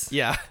baddies?"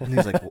 Yeah. And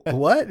he's like,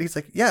 "What?" He's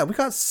like, "Yeah, we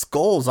got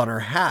skulls on our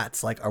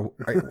hats. Like, are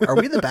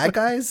we the bad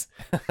guys?"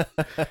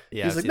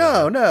 Yeah. He's like,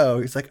 "No."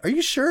 He's like, "Are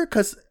you sure?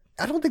 Because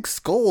I don't think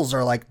skulls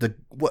are like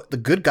what the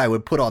good guy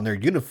would put on their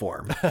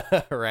uniform."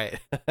 Right.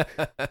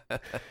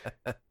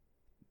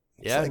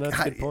 It's Yeah, like, that's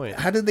a good point.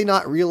 How did they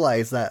not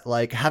realize that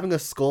like having a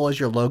skull as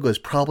your logo is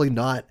probably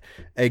not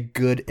a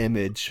good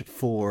image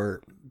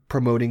for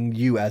promoting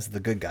you as the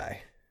good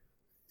guy?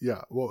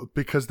 Yeah, well,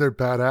 because they're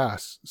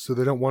badass, so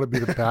they don't want to be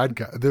the bad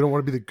guy. They don't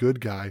want to be the good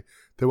guy.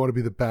 They want to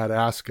be the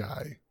badass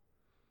guy.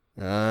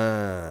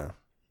 Ah.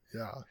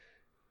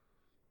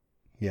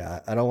 Yeah,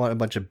 I don't want a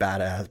bunch of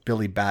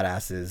Billy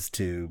badasses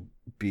to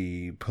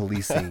be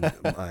policing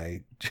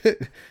my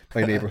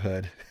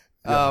neighborhood.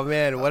 Oh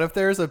man, what if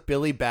there's a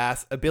Billy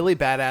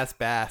Badass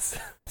Bass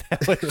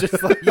that was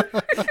just like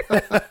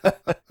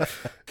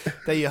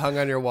that you hung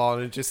on your wall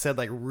and it just said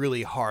like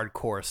really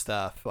hardcore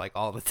stuff like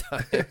all the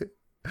time.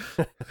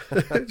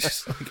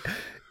 Just like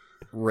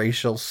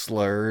racial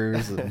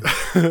slurs and,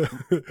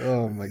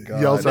 oh my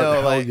god. Yells out,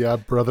 "Hell like, yeah,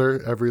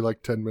 brother," every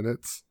like 10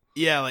 minutes.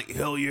 Yeah, like,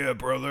 "Hell yeah,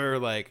 brother,"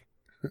 like,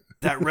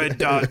 "That red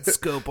dot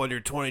scope on your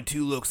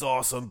 22 looks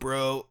awesome,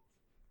 bro."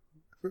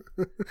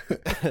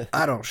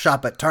 I don't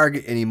shop at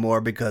Target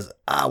anymore because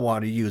I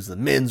want to use the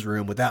men's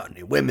room without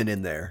any women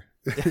in there.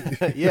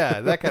 Yeah,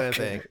 that kind of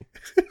thing.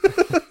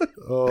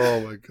 Oh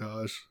my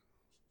gosh.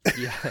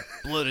 Yeah,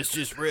 blood is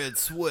just red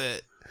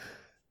sweat.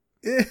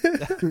 These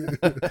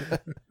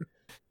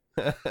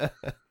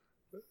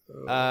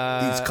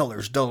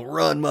colors don't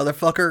run,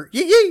 motherfucker.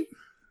 Yee.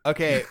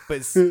 Okay,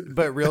 but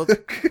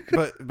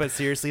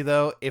seriously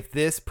though, if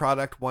this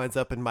product winds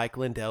up in Mike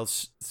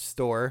Lindell's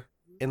store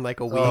in like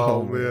a week,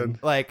 oh man,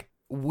 like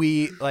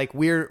we're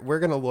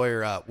gonna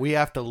lawyer up. We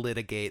have to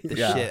litigate the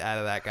shit out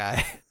of that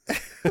guy.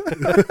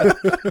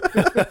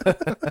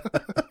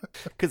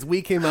 Because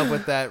we came up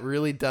with that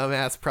really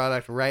dumbass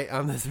product right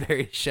on this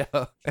very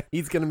show.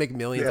 He's gonna make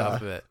millions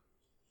off of it.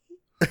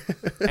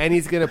 And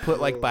he's gonna put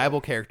like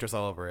Bible characters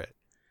all over it.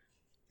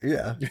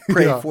 Yeah.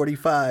 Pray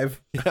 45.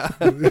 Yeah.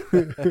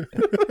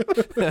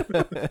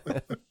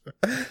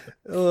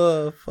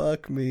 Oh,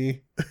 fuck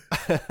me.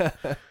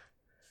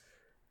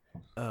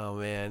 Oh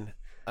man.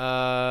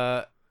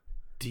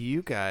 Do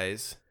you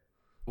guys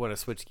want to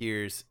switch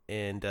gears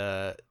and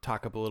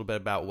talk up a little bit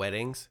about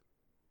weddings?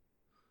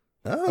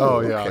 Oh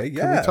yeah. Okay,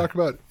 Can we talk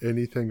about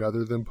anything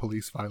other than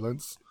police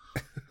violence?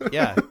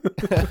 Yeah.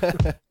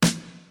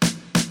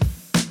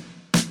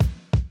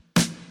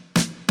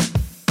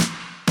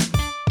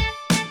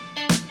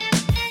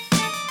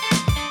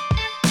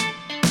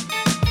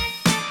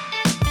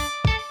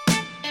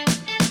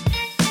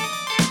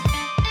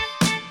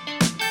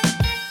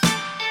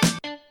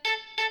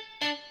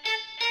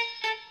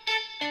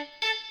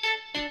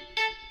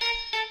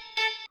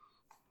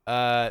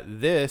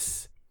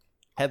 This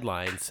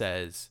headline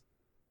says,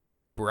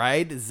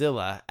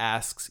 Bridezilla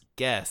asks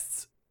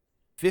guests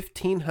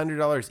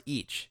 $1,500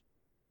 each,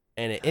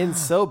 and it ends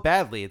so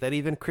badly that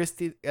even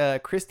Christy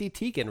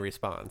Teigen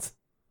responds.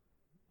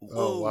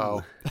 Oh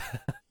wow.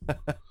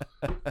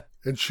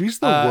 And she's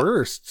the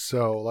worst,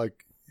 so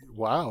like,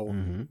 wow.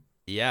 Mm-hmm.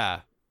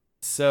 Yeah.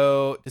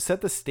 So to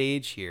set the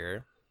stage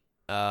here,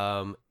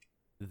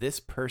 this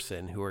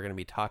person who we're going to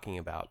be talking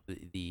about,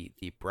 the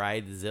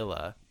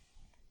Bridezilla,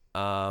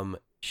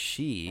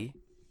 she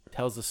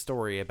tells a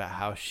story about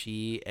how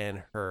she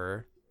and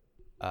her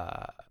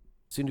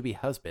soon-to-be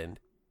husband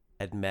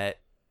had met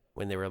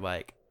when they were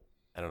like,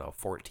 I don't know,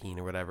 14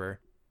 or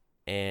whatever.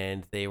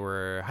 And they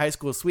were high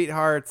school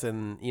sweethearts,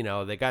 and, you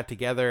know, they got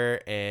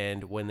together,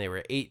 and when they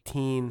were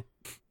 18,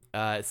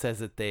 it says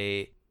that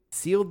they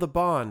sealed the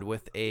bond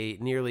with a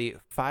nearly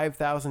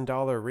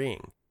 $5,000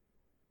 ring.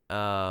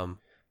 And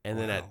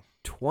then at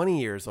 20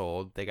 years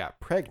old, they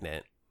got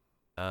pregnant.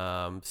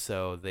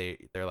 So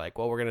they're like,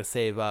 well, we're going to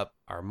save up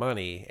our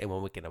money, and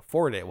when we can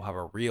afford it, we'll have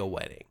a real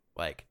wedding.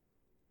 Like,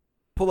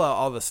 pull out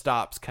all the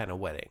stops kind of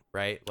wedding,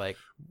 right? Like,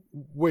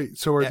 wait,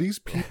 so are these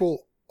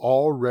people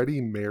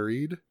already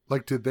married?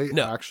 Like, did they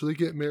actually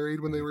get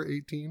married when they were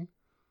 18?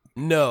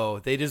 No,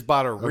 they just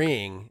bought a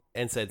ring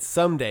and said,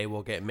 someday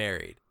we'll get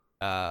married.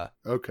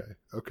 Okay.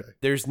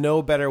 There's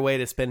no better way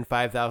to spend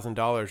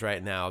 $5,000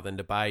 right now than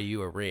to buy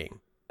you a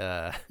ring,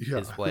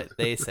 is what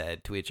they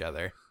said to each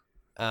other.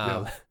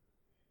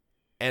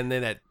 And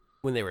then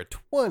when they were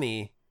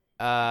 20,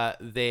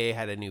 they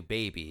had a new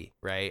baby,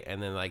 right?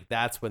 And then like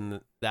that's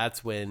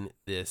when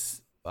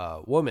this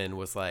woman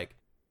was like,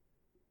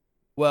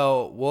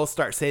 well, we'll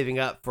start saving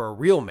up for a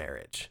real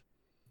marriage,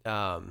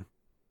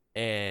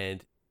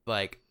 and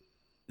like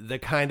the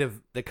kind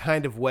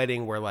of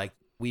wedding where like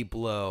we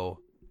blow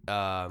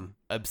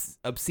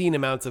obscene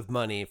amounts of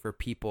money for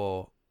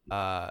people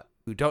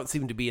who don't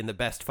seem to be in the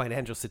best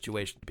financial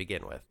situation to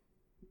begin with.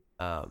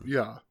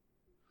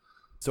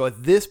 So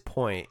at this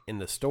point in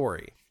the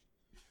story,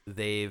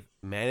 they've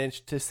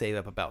managed to save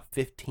up about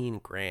 15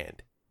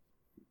 grand.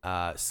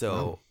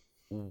 So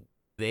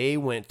they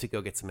went to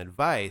go get some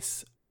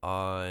advice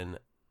on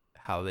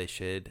how they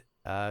should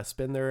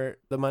spend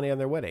the money on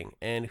their wedding.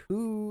 And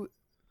who,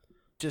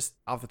 just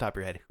off the top of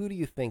your head, who do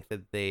you think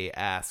that they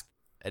asked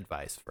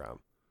advice from?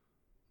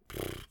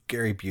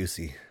 Gary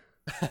Busey.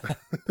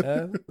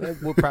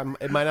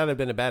 It might not have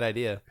been a bad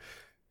idea.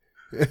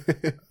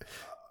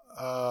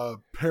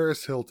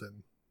 Paris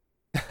Hilton.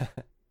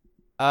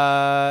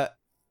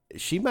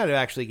 She might have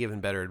actually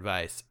given better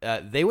advice.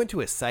 They went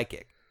to a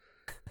psychic.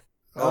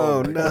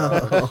 Oh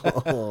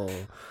no.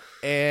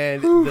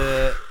 And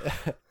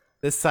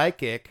the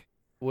psychic,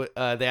 they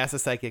asked the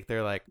psychic,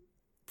 they're like,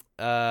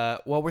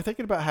 well, we're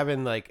thinking about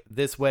having like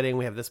this wedding.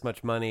 We have this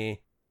much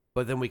money,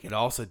 but then we could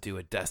also do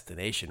a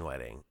destination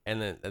wedding.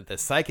 And then the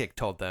psychic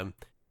told them,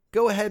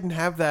 go ahead and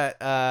have that.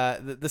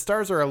 The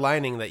stars are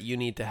aligning that you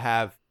need to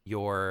have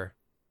your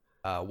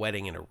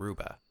wedding in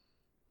Aruba.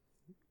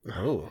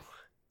 Oh.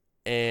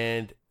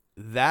 And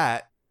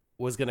that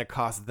was going to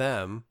cost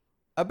them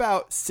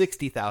about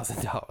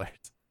 $60,000.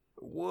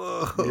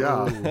 Whoa.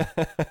 Yeah.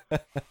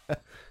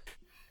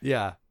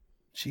 Yeah.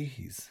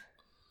 Jeez.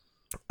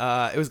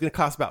 It was going to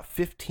cost about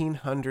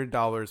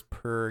 $1,500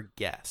 per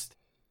guest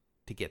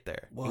to get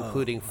there,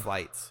 including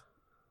flights.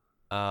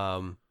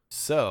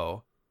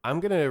 So I'm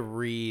going to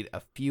read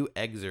a few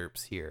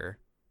excerpts here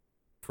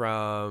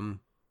from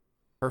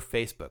her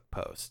Facebook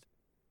post.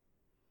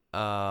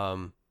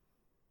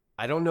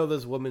 I don't know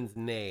this woman's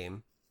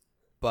name,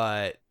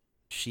 but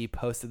she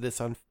posted this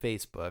on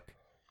Facebook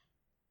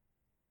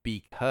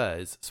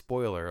because,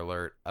 spoiler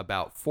alert,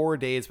 about 4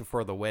 days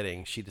before the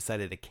wedding, she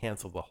decided to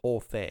cancel the whole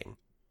thing.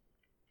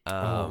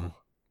 And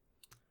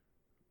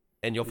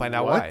you'll find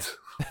out why.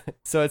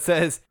 So it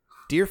says,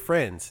 "Dear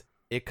friends,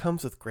 it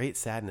comes with great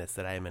sadness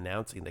that I am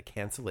announcing the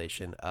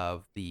cancellation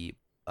of the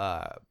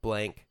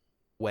blank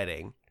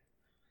wedding.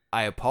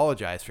 I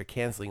apologize for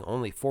canceling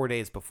only 4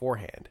 days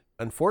beforehand.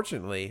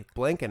 Unfortunately,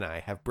 blank and I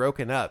have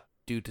broken up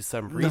due to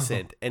some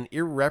recent and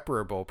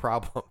irreparable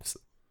problems."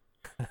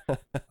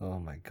 Oh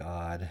my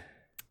God.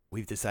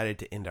 "We've decided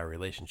to end our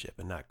relationship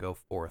and not go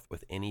forth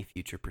with any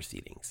future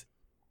proceedings.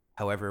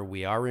 However,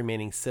 we are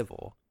remaining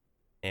civil,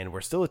 and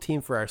we're still a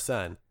team for our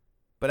son.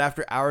 But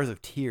after hours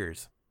of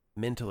tears,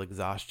 mental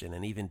exhaustion,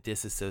 and even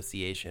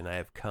disassociation, I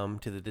have come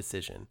to the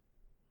decision.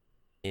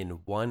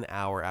 In 1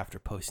 hour after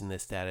posting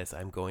this status,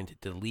 I'm going to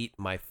delete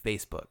my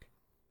Facebook.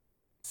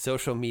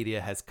 Social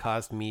media has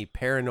caused me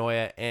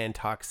paranoia and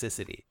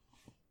toxicity.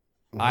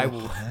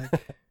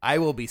 I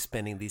will be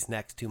spending these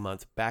next 2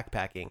 months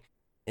backpacking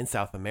in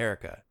South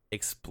America,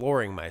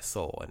 exploring my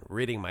soul and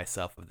ridding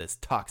myself of this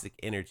toxic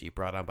energy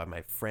brought on by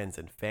my friends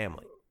and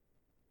family."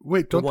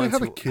 Wait, don't they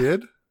have a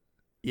kid?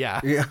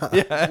 Yeah. Yeah.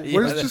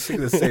 Where's just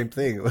the same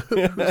thing?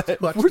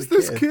 Where's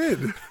this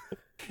kid?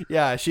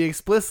 Yeah, she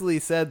explicitly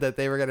said that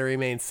they were going to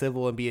remain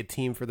civil and be a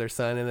team for their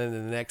son. And then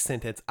in the next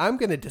sentence, "I'm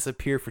going to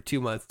disappear for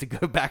 2 months to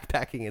go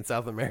backpacking in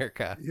South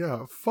America."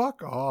 Yeah,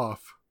 fuck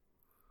off.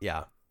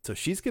 Yeah. So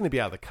she's going to be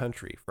out of the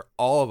country for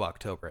all of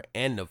October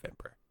and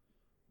November.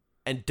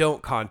 And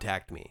don't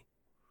contact me.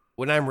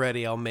 When I'm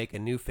ready, I'll make a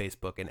new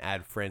Facebook and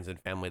add friends and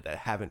family that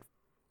haven't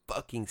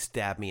fucking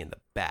stabbed me in the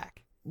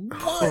back.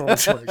 Oh my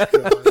God.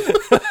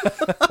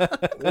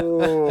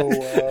 Oh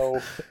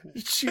wow.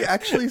 She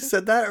actually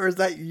said that, or is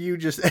that you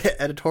just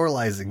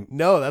editorializing?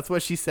 No, that's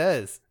what she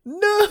says. No,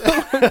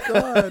 oh my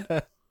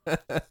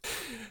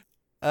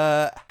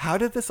God. How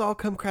did this all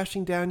come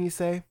crashing down, you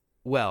say?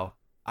 Well,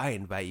 I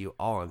invite you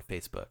all on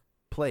Facebook,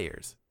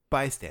 players,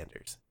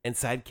 bystanders, and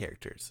side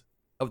characters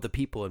of the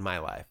people in my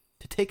life,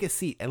 to take a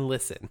seat and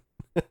listen.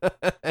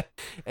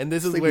 And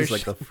this is where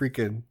like a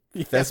freaking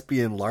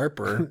thespian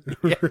LARPer.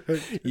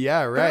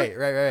 Yeah,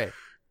 right.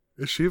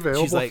 Is she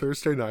available She's like,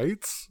 Thursday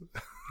nights?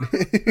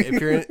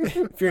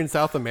 If you're in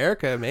South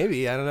America,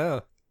 maybe, I don't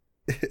know.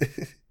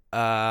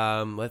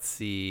 Let's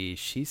see.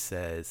 She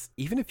says,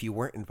 "Even if you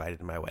weren't invited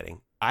to my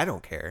wedding, I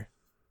don't care.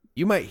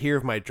 You might hear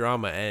of my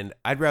drama, and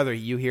I'd rather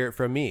you hear it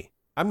from me.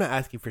 I'm not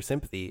asking for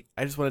sympathy.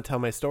 I just want to tell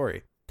my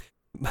story.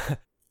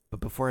 But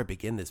before I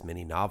begin this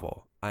mini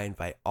novel, I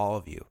invite all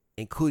of you,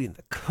 including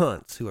the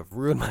cunts who have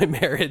ruined my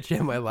marriage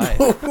and my life,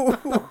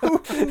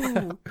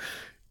 to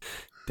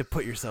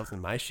put yourselves in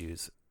my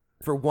shoes.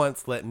 For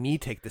once, let me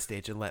take the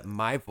stage and let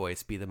my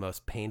voice be the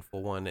most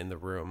painful one in the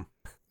room."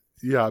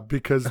 Yeah,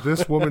 because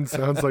this woman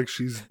sounds like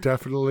she's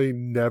definitely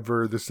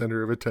never the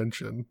center of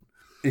attention.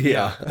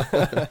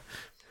 Yeah.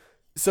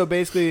 So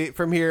basically,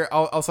 from here,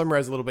 I'll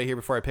summarize a little bit here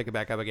before I pick it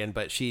back up again.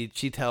 But she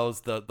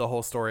tells the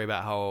whole story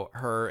about how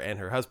her and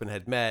her husband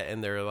had met,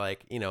 and they're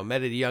like,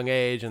 met at a young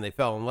age, and they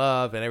fell in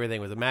love, and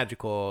everything was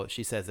magical.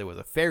 She says it was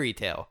a fairy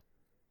tale,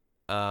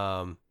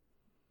 and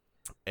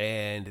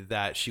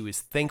that she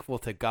was thankful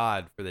to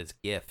God for this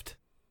gift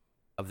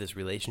of this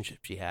relationship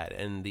she had,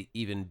 and the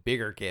even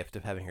bigger gift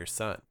of having her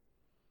son.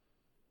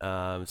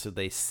 So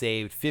they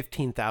saved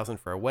 $15,000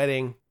 for a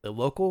wedding. The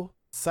local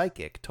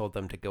psychic told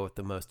them to go with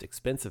the most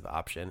expensive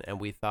option, and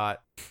we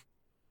thought,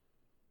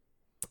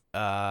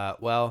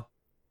 well,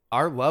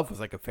 our love was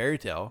like a fairy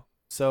tale,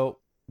 so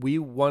we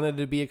wanted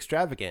to be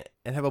extravagant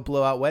and have a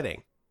blowout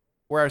wedding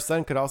where our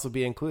son could also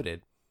be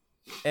included.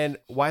 And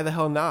why the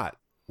hell not?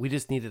 We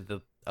just needed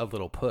a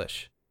little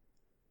push.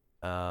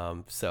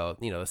 So,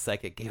 the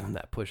psychic gave him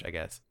that push, I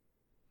guess.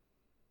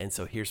 And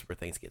so here's where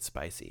things get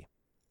spicy.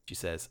 She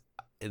says,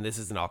 and this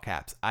is in all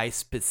caps, I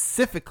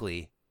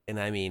specifically, and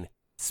I mean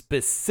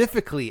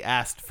specifically,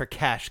 asked for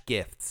cash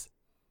gifts.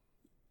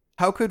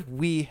 How could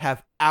we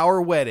have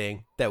our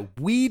wedding that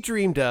we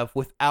dreamed of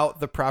without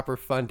the proper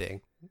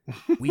funding?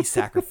 We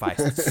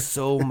sacrificed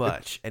so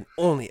much and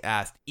only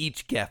asked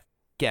each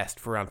guest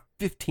for around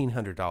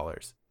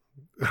 $1,500.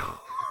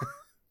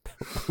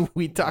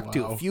 We talked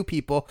to a few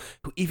people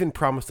who even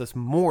promised us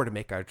more to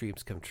make our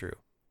dreams come true.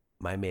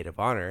 My maid of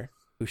honor,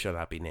 who shall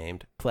not be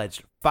named,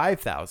 pledged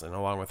 $5,000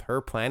 along with her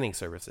planning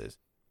services,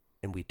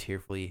 and we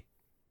tearfully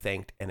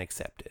thanked and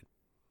accepted.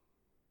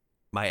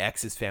 My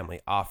ex's family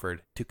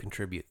offered to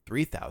contribute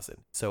 $3,000,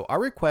 so our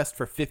request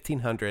for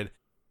 $1,500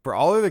 for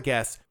all other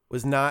guests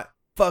was not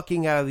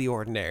fucking out of the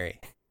ordinary.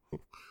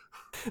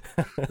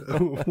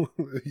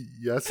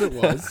 Yes, it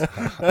was.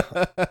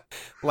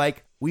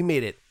 Like, we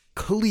made it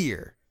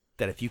clear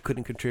that if you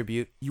couldn't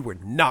contribute, you were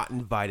not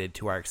invited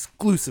to our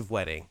exclusive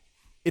wedding.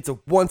 It's a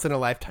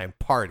once-in-a-lifetime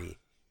party.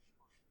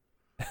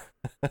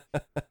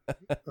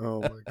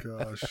 Oh my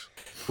gosh.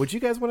 Would you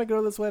guys want to go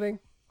to this wedding?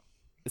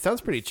 It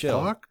sounds pretty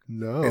chill. Fuck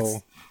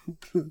no.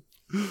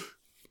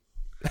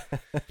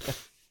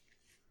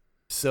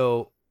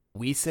 So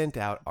we sent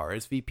out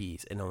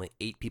RSVPs and only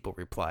 8 people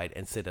replied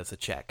and sent us a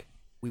check.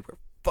 We were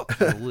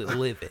fucking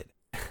livid.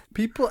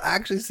 People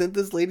actually sent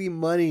this lady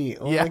money.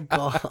 Oh my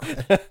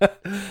god.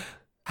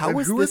 How and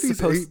was who this are these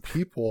supposed 8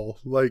 people?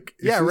 Like,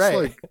 is Yeah, this right.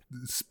 like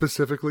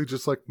specifically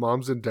just like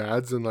moms and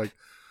dads and like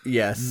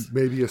Yes.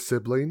 maybe a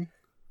sibling?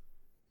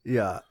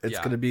 Yeah. It's Yeah.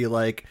 going to be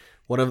like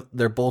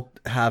they're both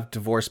have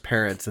divorced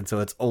parents, and so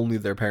it's only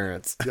their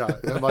parents. Yeah,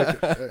 and like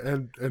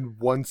and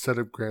one set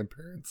of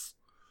grandparents.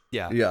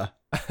 Yeah. Yeah.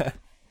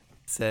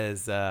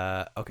 Says,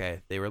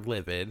 okay, they were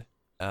livid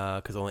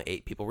because only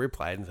 8 people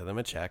replied and sent them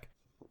a check.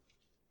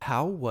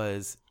 How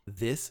was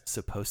this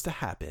supposed to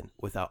happen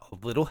without a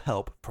little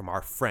help from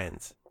our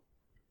friends?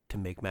 To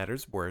make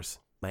matters worse,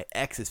 my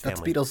ex's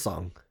family... That's Beatles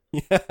song.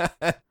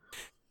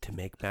 To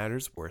make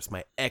matters worse,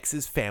 my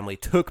ex's family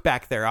took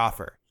back their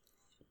offer.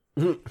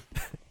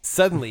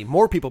 Suddenly,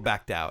 more people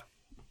backed out.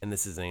 And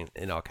this is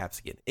in all caps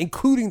again.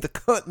 Including the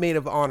cunt maid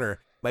of honor,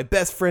 my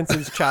best friend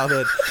since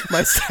childhood,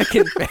 my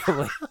second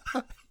family.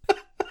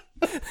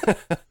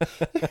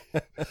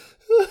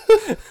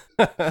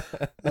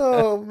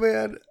 Oh,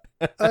 man.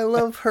 I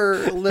love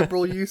her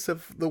liberal use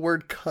of the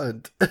word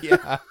cunt.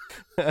 Yeah.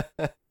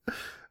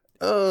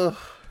 Oh.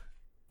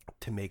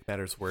 To make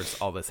matters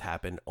worse, all this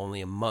happened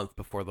only a month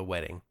before the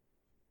wedding.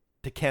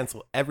 To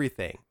cancel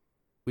everything,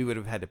 we would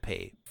have had to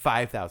pay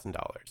 $5,000.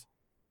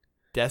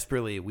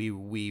 Desperately,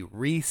 we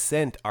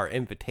resent our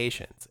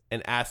invitations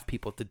and asked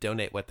people to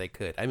donate what they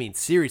could. I mean,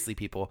 seriously,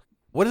 people,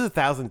 what is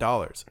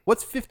 $1,000?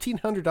 What's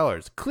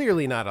 $1,500?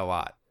 Clearly not a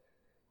lot.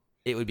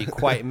 It would be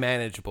quite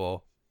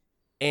manageable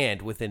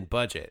and within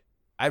budget.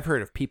 I've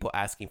heard of people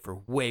asking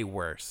for way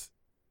worse.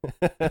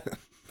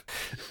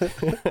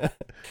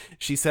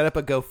 She set up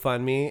a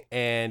GoFundMe,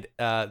 and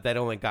that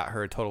only got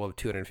her a total of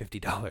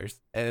 $250.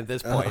 And at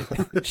this point,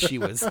 she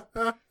was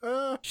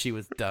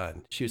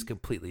done. She was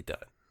completely done.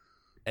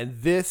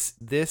 And this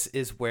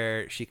is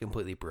where she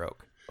completely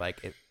broke.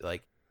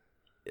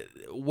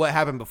 What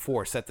happened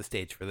before set the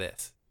stage for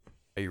this.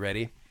 Are you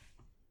ready?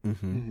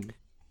 Mm-hmm.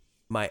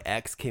 My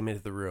ex came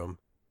into the room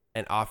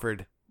and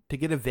offered to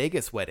get a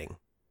Vegas wedding.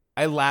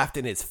 I laughed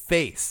in his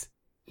face.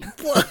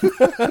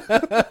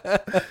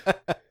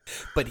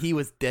 But he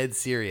was dead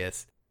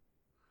serious.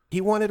 He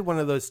wanted one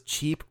of those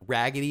cheap,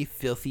 raggedy,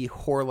 filthy,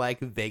 whore-like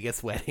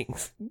Vegas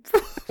weddings.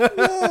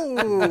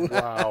 Whoa.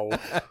 Wow.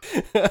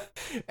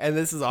 And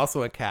this is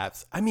also in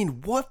caps. I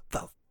mean, what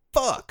the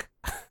fuck?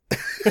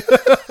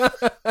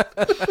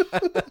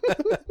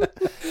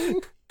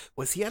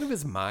 Was he out of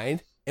his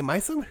mind? Am I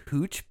some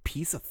hooch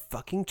piece of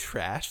fucking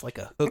trash like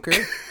a hooker?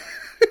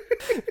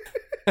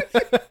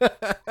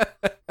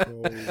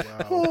 Oh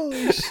wow.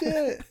 Holy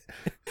shit.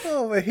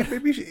 Oh,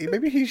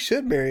 maybe he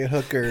should marry a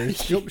hooker.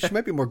 She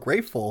might be more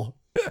grateful.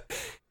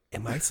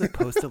 Am I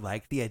supposed to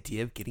like the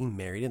idea of getting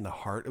married in the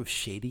heart of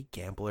shady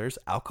gamblers,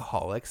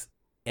 alcoholics,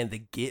 and the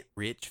get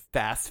rich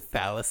fast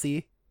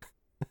fallacy?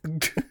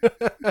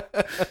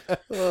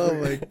 Oh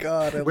my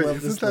god, I Wait,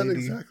 love this isn't that lady.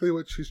 exactly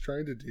what she's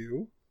trying to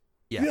do?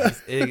 Yeah,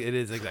 it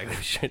is exactly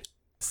what shit.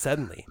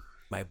 Suddenly,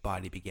 my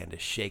body began to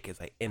shake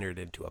as I entered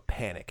into a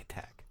panic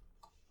attack.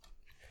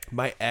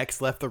 My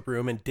ex left the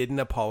room and didn't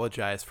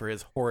apologize for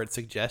his horrid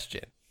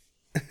suggestion.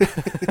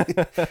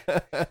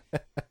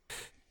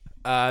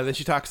 Then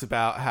she talks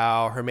about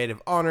how her maid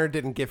of honor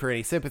didn't give her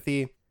any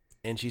sympathy.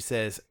 And she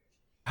says,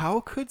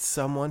 how could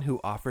someone who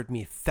offered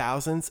me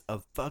thousands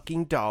of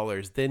fucking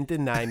dollars then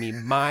deny me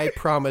my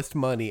promised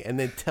money and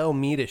then tell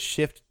me to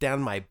shift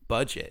down my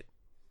budget?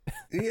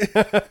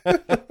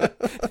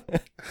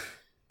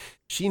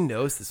 She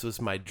knows this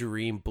was my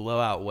dream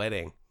blowout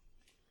wedding.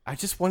 I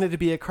just wanted to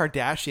be a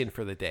Kardashian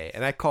for the day,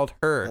 and I called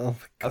her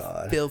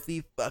a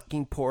filthy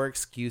fucking poor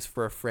excuse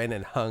for a friend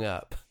and hung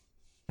up.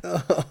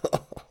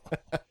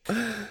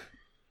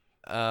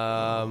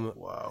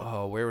 Wow.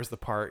 Oh, where was the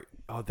part?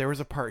 Oh, there was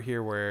a part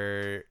here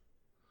where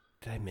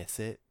did I miss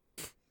it?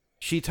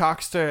 She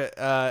talks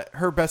to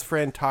her best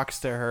friend talks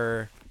to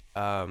her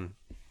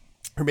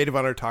her maid of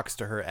honor talks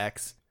to her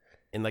ex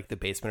in like the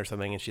basement or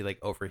something, and she like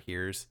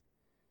overhears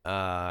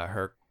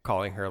her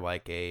calling her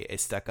like a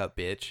stuck up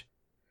bitch,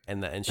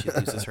 and she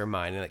loses her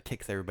mind and it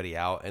kicks everybody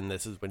out, and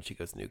this is when she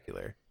goes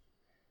nuclear.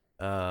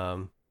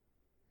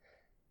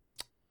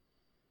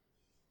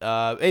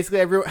 Basically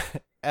everyone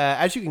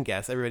as you can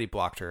guess, everybody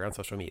blocked her on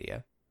social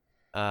media.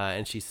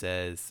 And she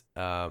says,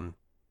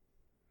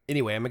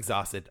 anyway, I'm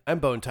exhausted. I'm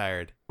bone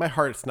tired. My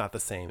heart's not the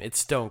same. It's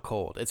stone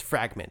cold. It's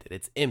fragmented.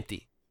 It's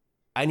empty.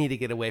 I need to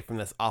get away from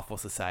this awful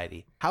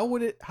society.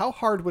 How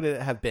hard would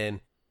it have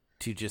been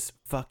to just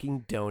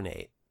fucking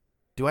donate?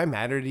 Do I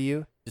matter to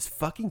you? Just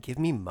fucking give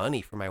me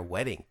money for my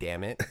wedding,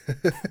 damn it.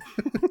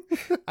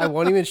 I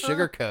won't even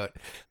sugarcoat.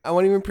 I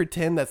won't even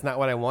pretend that's not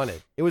what I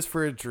wanted. It was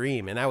for a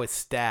dream, and I was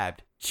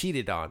stabbed,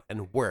 cheated on,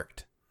 and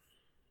worked.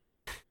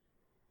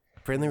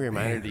 Friendly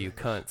reminder to you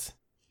cunts.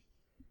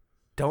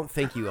 Don't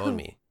think you own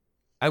me.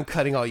 I'm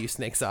cutting all you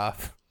snakes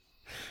off.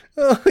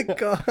 Oh my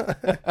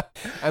god.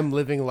 I'm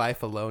living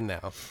life alone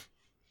now.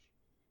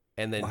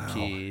 And then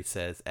she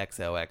says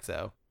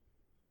XOXO.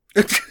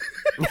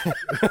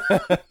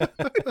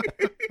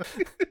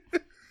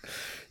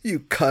 You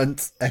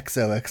cunts.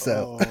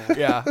 XOXO. Oh.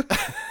 Yeah.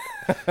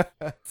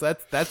 So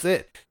that's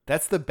it.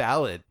 That's the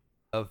ballad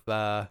of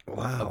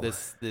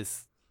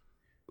this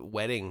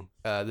wedding.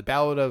 The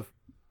ballad of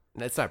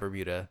that's not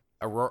Bermuda.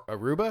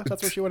 Aruba?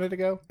 That's where she wanted to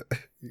go?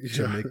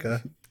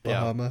 Jamaica.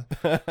 Bahama.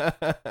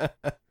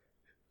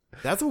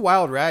 That's a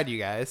wild ride, you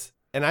guys.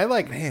 And I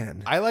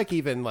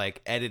even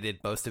like edited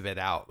most of it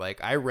out.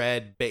 Like I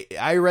read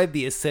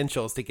the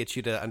essentials to get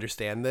you to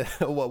understand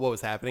what was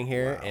happening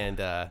here. Wow.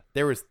 And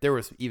there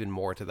was even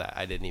more to that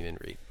I didn't even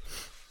read.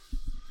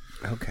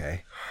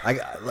 Okay.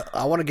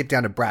 I want to get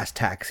down to brass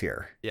tacks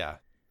here. Yeah.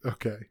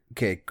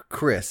 Okay,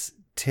 Chris,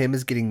 Tim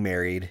is getting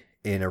married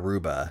in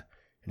Aruba,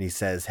 and he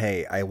says,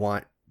 hey, I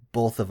want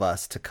both of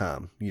us to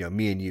come. You know,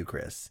 me and you,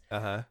 Chris.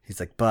 Uh-huh. He's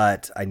like,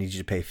 but I need you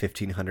to pay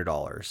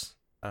 $1,500.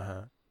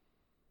 Uh-huh.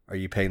 Are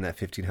you paying that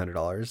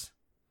 $1,500?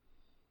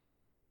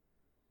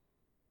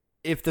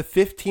 If the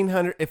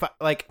 $1,500,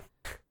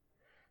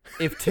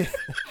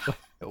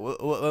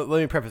 let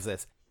me preface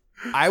this.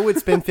 I would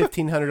spend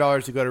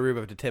 $1,500 to go to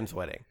Aruba to Tim's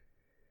wedding.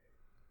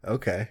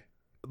 Okay.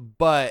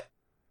 But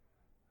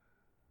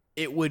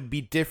it would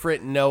be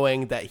different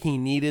knowing that he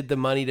needed the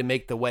money to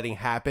make the wedding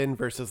happen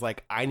versus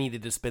like I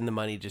needed to spend the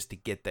money just to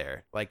get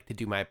there, like to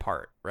do my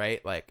part,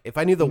 right? Like if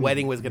I knew the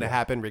wedding was going to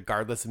happen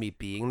regardless of me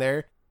being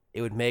there,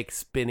 it would make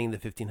spending the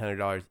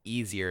 $1,500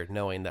 easier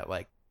knowing that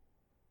like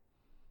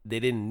they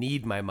didn't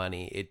need my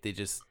money. It would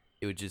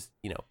just,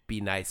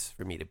 be nice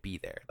for me to be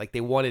there. Like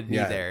they wanted me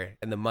there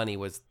and the money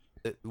was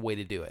the way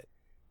to do it.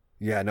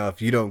 Yeah, no,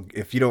 if you don't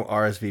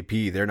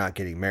RSVP, they're not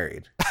getting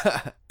married.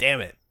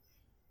 Damn it.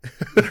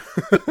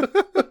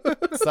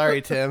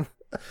 Sorry, Tim.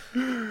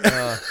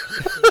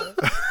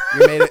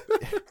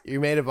 You're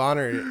maid of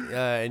honor,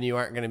 and you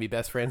aren't going to be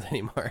best friends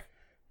anymore.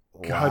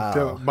 God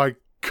damn, my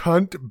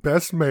cunt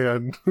best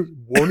man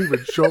won't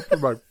even show up for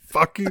my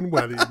fucking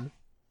wedding.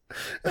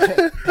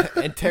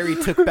 And Terry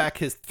took back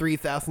his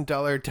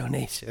 $3,000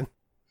 donation.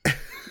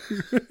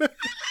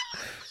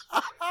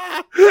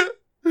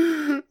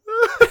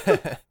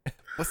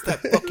 What's that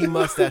fucking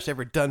mustache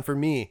ever done for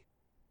me?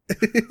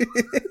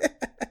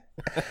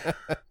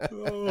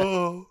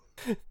 Oh.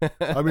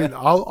 I mean,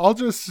 I'll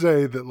just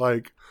say that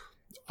like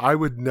I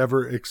would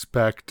never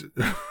expect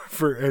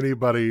for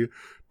anybody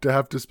to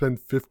have to spend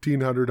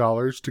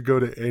 $1,500 to go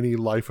to any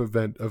life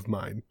event of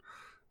mine.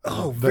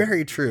 Oh,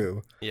 very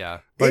true.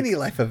 Yeah. Any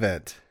life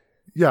event.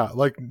 Yeah,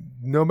 like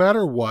no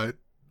matter what,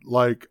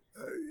 like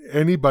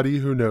anybody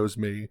who knows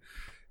me,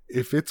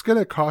 if it's going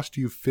to cost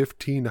you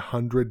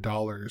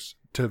 $1,500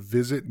 to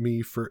visit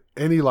me for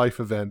any life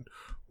event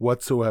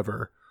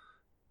whatsoever,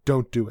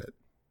 don't do it.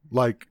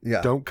 Like,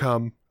 don't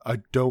come. I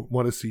don't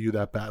want to see you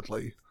that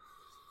badly.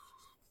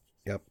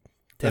 Yep.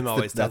 Tim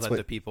always tells that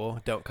to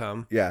people. Don't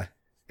come. Yeah.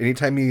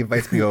 Anytime he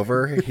invites me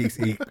over,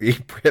 he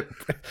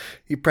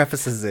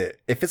prefaces it.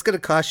 If it's going to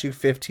cost you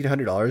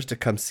 $1,500 to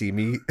come see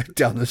me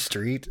down the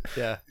street,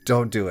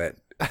 don't do it.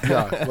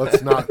 Yeah,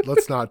 let's not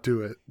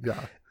do it.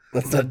 Yeah.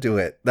 Let's not do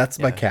it. That's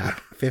my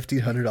cap.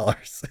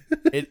 $1,500.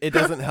 It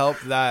doesn't help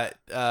that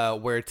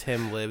where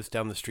Tim lives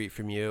down the street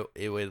from you,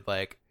 it would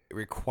like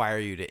require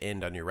you to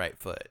end on your right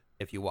foot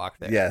if you walk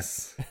there.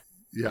 Yes.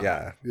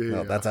 Yeah.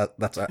 No, that's a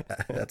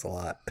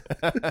lot.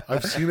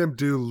 I've seen him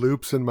do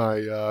loops in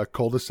my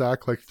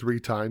cul-de-sac like 3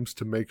 times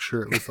to make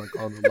sure it was like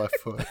on the left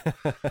foot.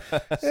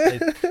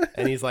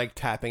 and he's like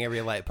tapping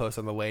every light post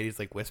on the way. He's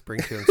like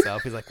whispering to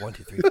himself. He's like 1,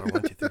 2, 3, 4,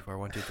 1, 2, 3, 4,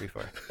 1, 2, 3,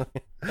 4.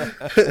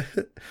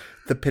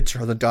 The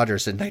pitcher on the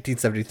Dodgers in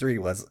 1973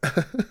 was.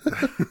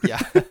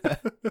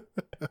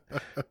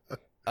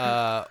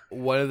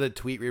 One of the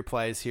tweet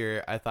replies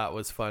here I thought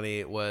was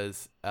funny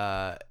was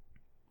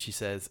she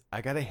says,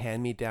 I got a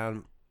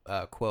hand-me-down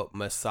quote,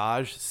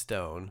 massage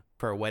stone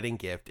for a wedding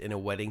gift in a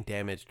wedding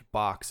damaged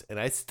box, and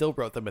I still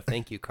wrote them a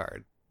thank you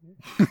card.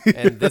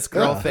 And this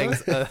girl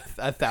thinks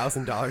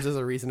 $1,000 is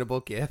a reasonable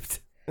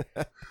gift.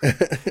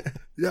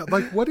 Yeah,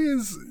 like what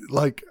is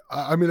like?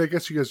 I mean, I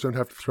guess you guys don't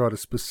have to throw out a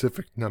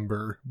specific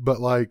number, but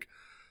like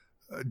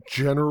a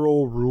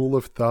general rule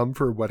of thumb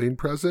for a wedding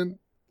present,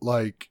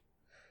 like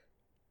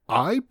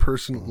I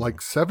personally like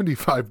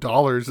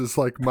 $75 is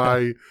like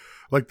my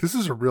like this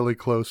is a really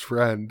close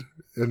friend,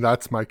 and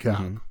that's my cap.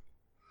 Mm-hmm.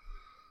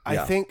 I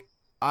think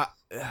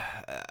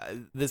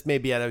this may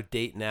be out of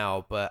date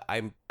now, but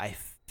I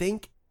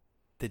think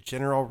the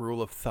general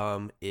rule of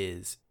thumb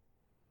is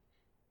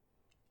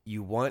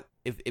you want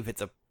if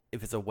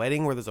it's a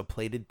wedding where there's a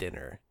plated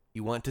dinner,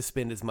 you want to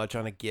spend as much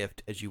on a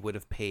gift as you would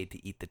have paid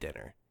to eat the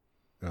dinner.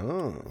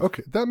 Oh,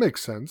 Okay, that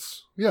makes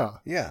sense. Yeah.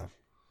 yeah.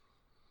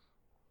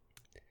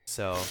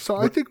 So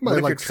I think my what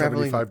if like you're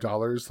traveling-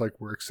 $75 like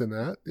works in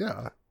that.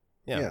 Yeah.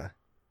 yeah.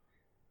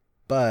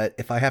 But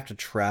if I have to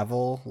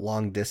travel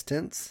long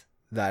distance,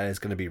 that is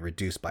going to be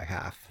reduced by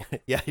half.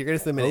 Yeah, you're gonna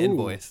send me an Oh.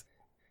 invoice.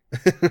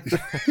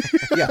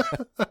 Yeah.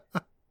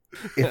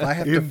 If I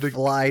have to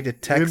fly to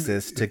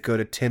Texas to go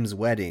to Tim's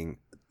wedding,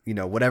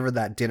 whatever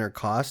that dinner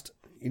cost,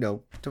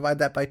 divide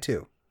that by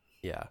 2.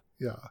 Yeah.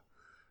 Yeah.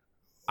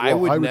 I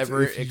Well, would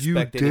never if you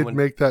expect did anyone.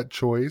 make that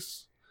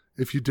choice,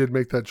 if you did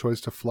make that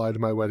choice to fly to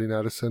my wedding,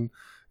 Addison,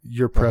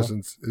 your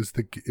presence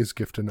is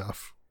gift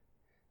enough.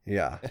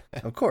 Yeah,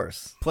 of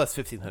course. Plus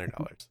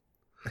 $1,500.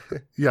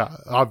 Yeah,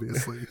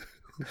 obviously.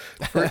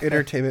 For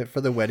entertainment for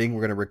the wedding,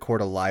 we're going to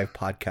record a live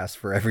podcast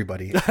for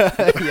everybody.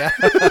 Yeah.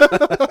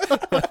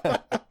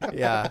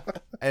 Yeah.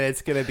 And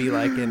it's gonna be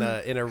like in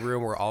a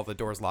room where all the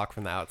doors lock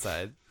from the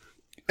outside.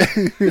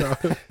 Yeah.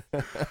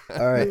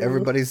 All right,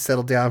 everybody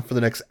settle down for the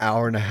next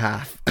hour and a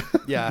half.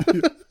 Yeah.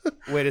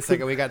 Wait a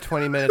second. We got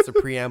 20 minutes of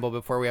preamble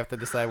before we have to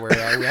decide where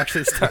we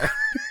actually start.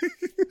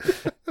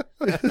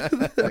 I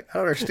don't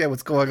understand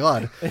what's going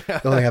on.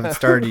 No, they haven't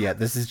started yet.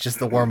 This is just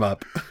the warm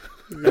up.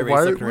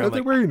 Why are they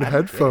wearing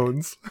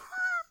headphones?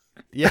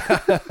 Yeah.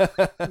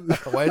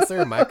 Why is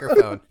there a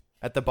microphone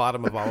at the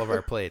bottom of all of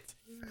our plates?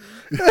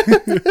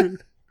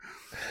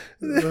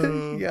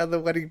 Yeah, the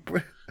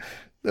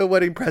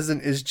wedding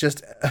present is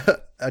just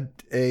a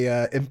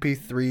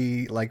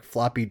MP3 like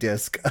floppy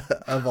disk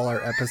of all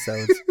our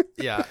episodes.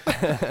 Yeah.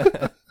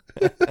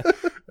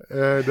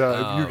 And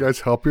if you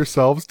guys help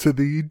yourselves to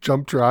the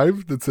jump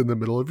drive that's in the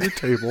middle of your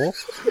table,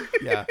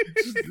 Yeah.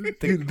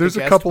 there's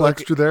the a couple guest book-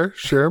 extra there.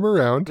 Share them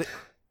around.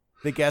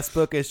 The guest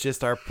book is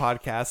just our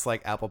podcast,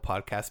 like Apple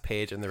Podcast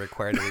page, and they're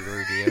required to leave a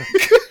review.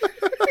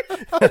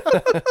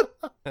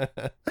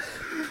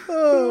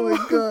 Oh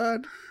my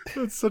god.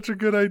 That's such a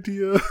good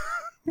idea.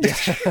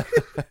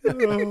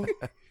 Oh,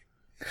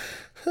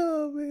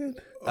 Oh man.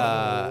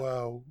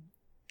 wow.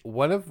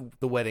 One of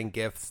the wedding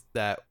gifts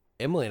that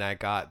Emily and I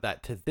got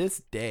that to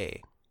this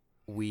day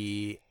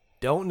we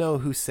don't know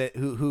who sent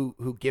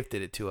who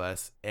gifted it to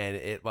us, and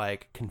it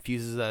like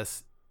confuses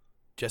us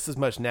just as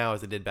much now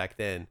as it did back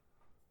then.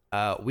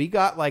 We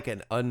got like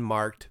an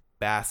unmarked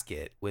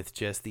basket with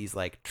just these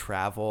like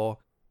travel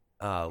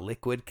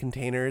liquid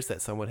containers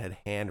that someone had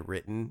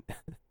handwritten.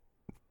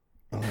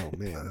 Oh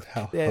man,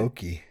 how Yeah.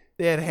 hokey.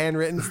 They had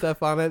handwritten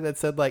stuff on it that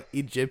said like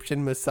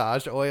Egyptian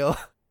massage oil.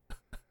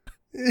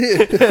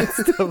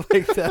 Stuff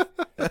like that.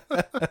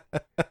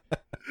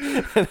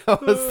 And I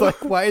was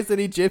like, why is it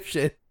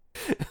Egyptian?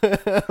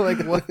 Like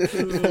what?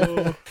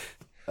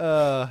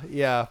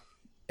 Yeah.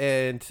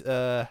 And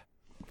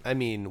I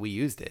mean, we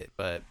used it,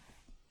 but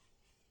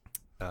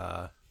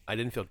I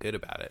didn't feel good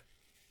about it.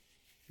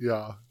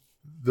 Yeah.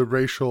 The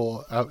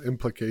racial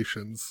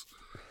implications,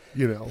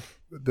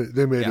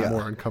 they made it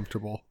more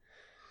uncomfortable.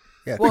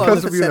 Yeah, Well,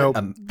 Because what of, if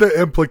it said,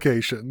 the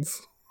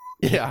implications.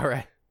 Yeah,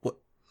 right. what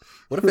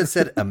if it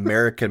said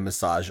American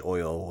massage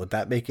oil? Would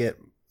that make it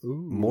Ooh.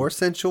 more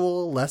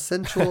sensual, less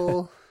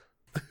sensual?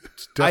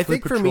 It's definitely I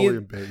think for me-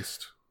 petroleum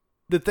based.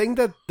 The thing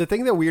that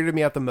weirded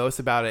me out the most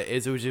about it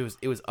is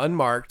it was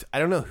unmarked. I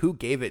don't know who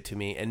gave it to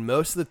me, and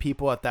most of the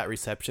people at that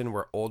reception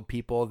were old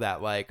people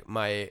that like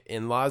my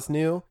in-laws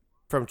knew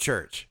from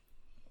church.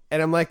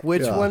 And I'm like,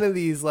 which Yeah. one of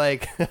these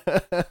like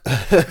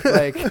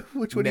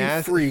Which one of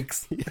you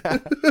freaks? Yeah.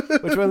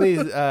 Which one of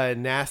these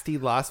nasty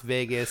Las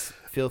Vegas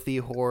filthy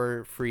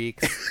whore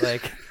freaks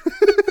like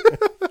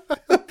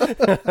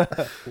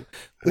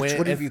Which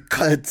one of you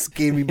cunts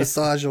gave me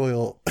massage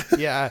oil?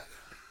 Yeah.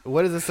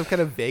 What is this, some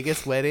kind of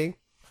Vegas wedding?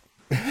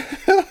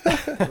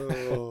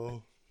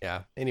 Oh.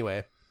 Yeah.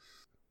 Anyway.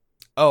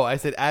 Oh, I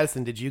said,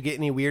 Addison, did you get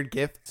any weird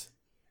gifts?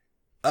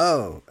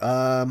 Oh,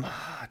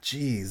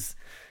 geez.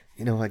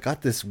 I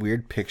got this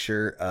weird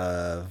picture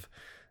of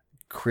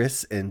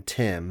Chris and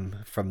Tim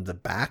from the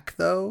back,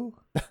 though.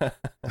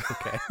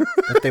 Okay.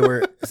 But they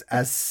were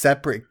as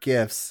separate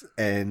gifts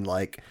and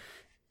like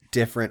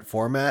different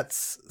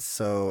formats,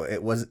 so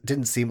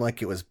didn't seem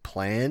like it was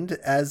planned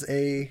as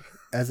a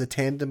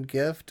tandem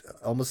gift.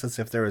 Almost as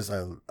if there was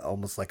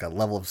almost like a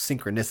level of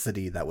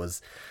synchronicity that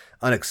was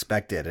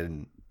unexpected,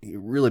 and it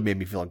really made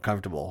me feel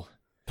uncomfortable.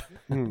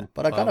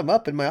 But I got them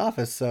up in my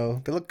office,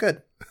 so they look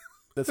good.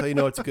 That's how you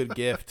know it's a good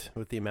gift,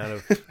 with the amount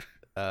of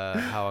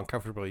how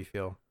uncomfortable you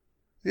feel.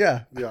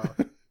 Yeah. Yeah.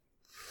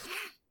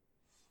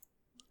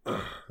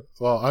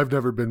 Well, I've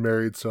never been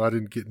married, so I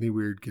didn't get any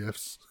weird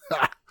gifts.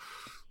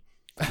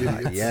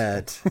 Not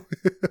yet.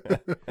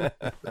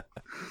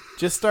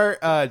 Just start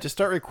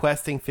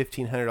requesting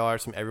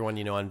 $1,500 from everyone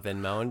you know on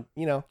Venmo, and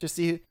just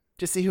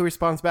see who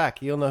responds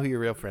back. You'll know who your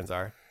real friends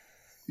are.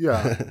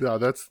 Yeah,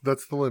 that's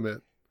the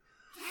limit.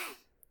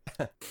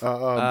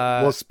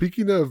 Well,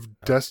 speaking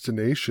of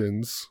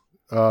destinations,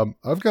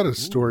 I've got a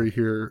story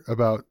here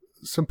about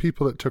some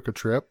people that took a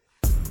trip.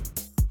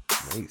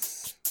 Nice.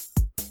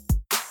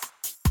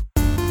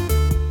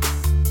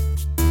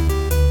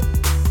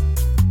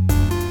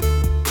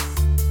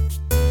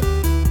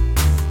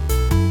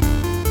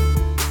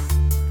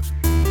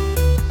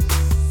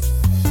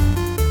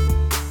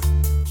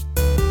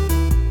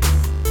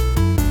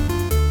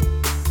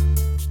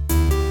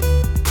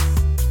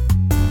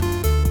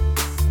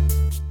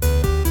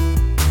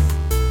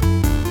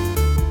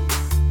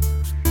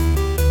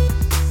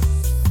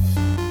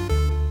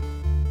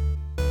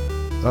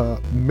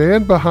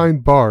 Man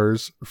behind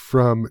bars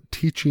from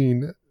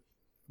teaching.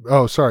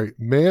 Oh, sorry.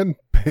 Man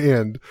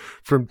banned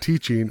from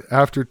teaching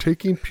after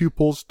taking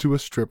pupils to a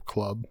strip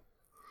club.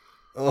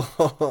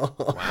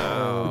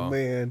 Oh,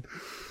 man.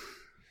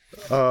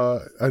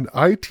 An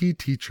IT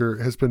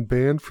teacher has been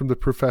banned from the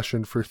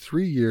profession for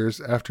 3 years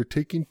after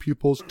taking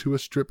pupils to a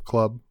strip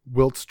club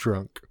whilst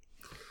drunk.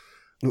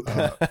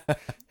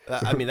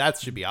 I mean, that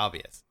should be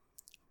obvious.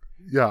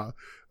 Yeah.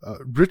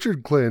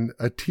 Richard Glynn,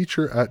 a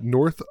teacher at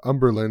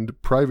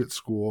Northumberland Private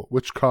School,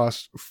 which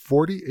costs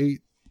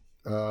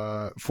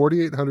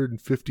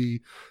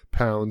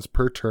 £4,850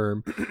 per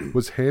term,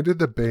 was handed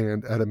the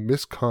ban at a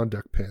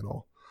misconduct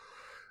panel.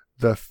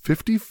 The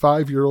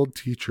 55-year-old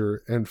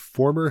teacher and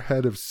former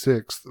head of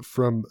sixth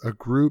from a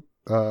group,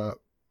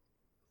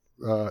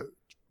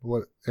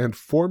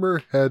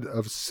 former head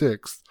of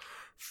sixth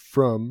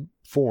from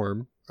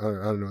Form, I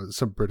don't know,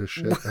 some British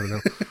shit, I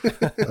don't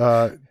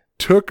know,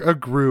 took a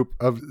group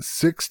of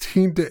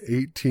 16 to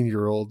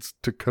 18-year-olds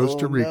to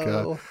Costa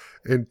Rica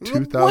in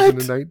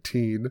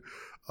 2019,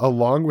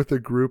 along with a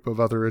group of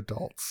other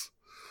adults.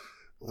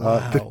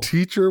 Wow. The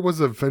teacher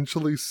was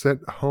eventually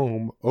sent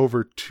home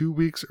over 2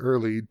 weeks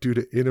early due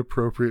to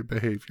inappropriate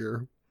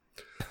behavior.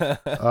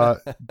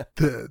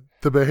 The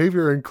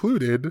behavior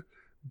included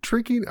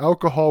drinking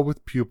alcohol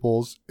with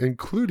pupils,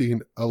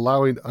 including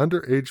allowing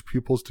underage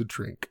pupils to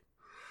drink,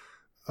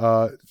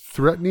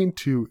 threatening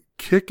to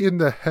kick in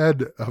the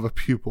head of a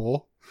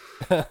pupil,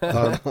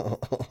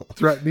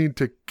 threatening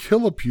to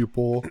kill a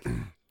pupil,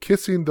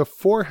 kissing the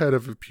forehead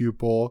of a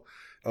pupil,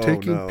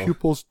 taking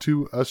pupils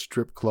to a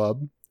strip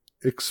club,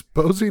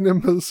 exposing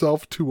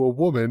himself to a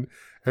woman,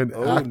 and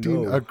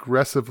acting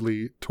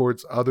aggressively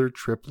towards other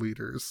trip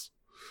leaders.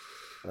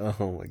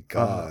 Oh my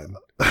God.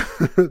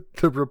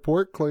 The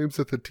report claims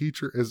that the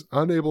teacher is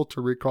unable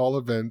to recall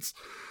events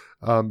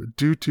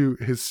due to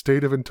his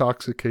state of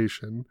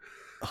intoxication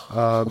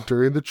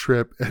during the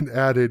trip, and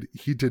added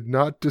he did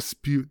not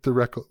dispute the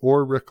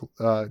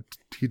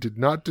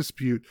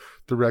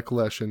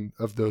recollection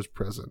of those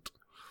present.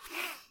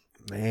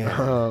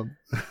 Man.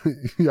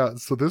 Yeah,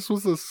 so this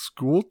was a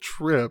school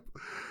trip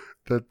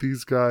that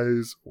these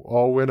guys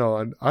all went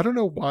on. I don't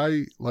know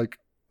why like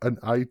an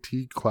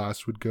IT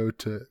class would go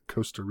to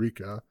Costa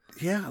Rica.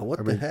 Yeah,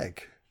 what the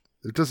heck?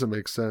 It doesn't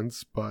make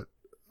sense, but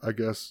I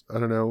guess, I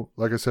don't know,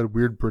 like I said,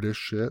 weird British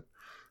shit.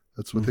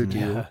 That's what they do.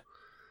 Yeah.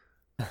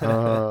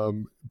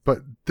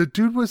 But the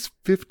dude was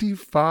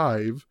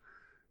 55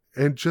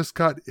 and just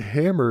got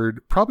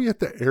hammered probably at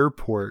the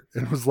airport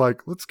and was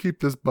like, let's keep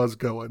this buzz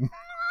going.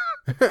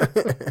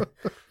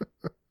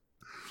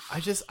 I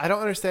don't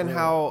understand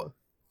how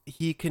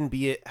he can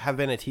have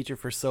been a teacher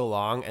for so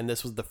long and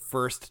this was the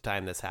first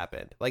time this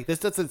happened. Like, this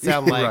doesn't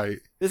sound like right.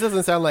 This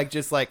doesn't sound like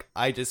just like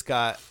I just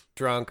got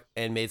drunk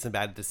and made some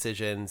bad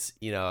decisions.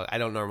 I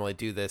don't normally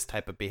do this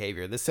type of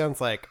behavior. This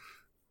sounds like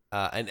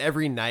an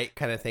every night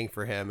kind of thing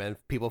for him, and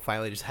people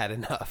finally just had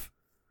enough.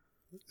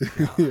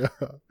 Yeah.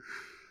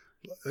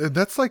 And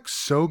that's like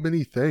so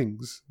many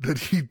things that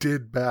he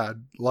did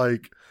bad.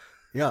 Like,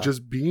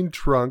 just being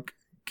drunk,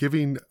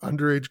 giving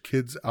underage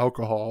kids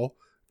alcohol.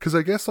 Because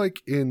I guess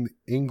like in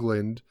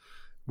England,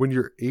 when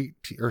you're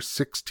 18 or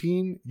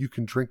 16, you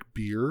can drink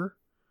beer.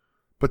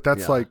 But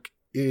that's like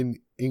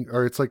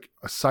or it's like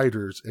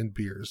ciders and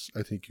beers,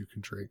 I think you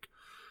can drink.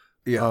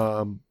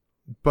 Yeah.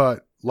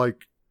 But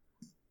like,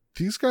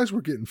 these guys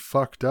were getting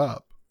fucked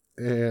up,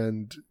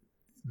 and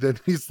then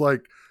he's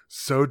like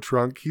so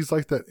drunk. He's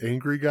like that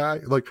angry guy.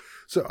 Like,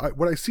 so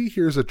what I see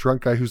here is a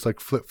drunk guy who's like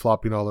flip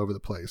flopping all over the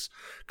place,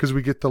 because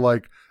we get the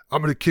like,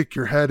 I'm gonna kick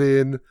your head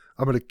in,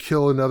 I'm gonna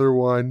kill another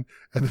one,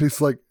 and then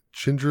he's like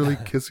gingerly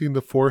kissing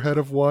the forehead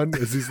of one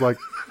as he's like,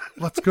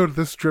 let's go to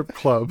the strip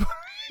club.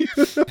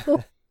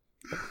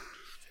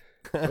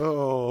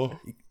 Oh,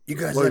 you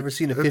guys ever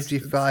seen a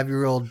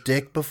 55-year-old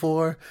dick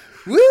before?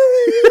 Woo!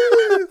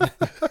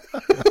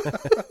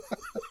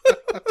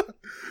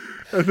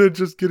 And then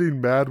just getting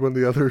mad when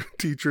the other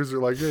teachers are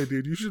like, hey,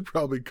 dude, you should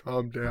probably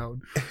calm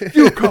down.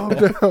 You calm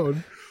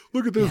down.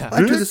 Look at this. Yeah. I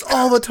do this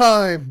all the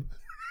time.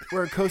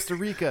 We're in Costa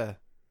Rica.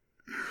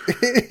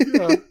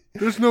 Yeah,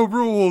 there's no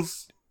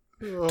rules.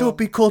 Don't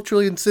be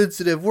culturally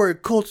insensitive. We're in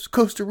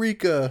Costa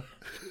Rica.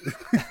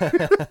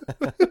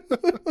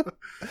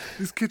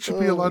 These kids should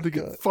be allowed to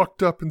get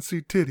fucked up and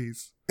see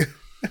titties.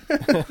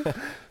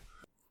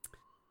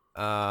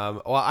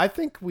 Well, I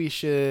think we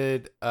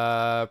should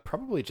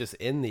probably just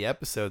end the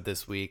episode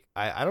this week.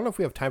 I don't know if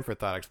we have time for a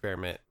thought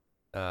experiment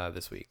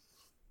this week.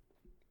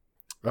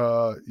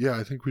 Yeah,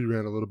 I think we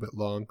ran a little bit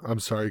long. I'm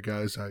sorry,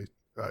 guys. I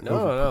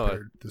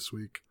overprepared this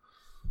week.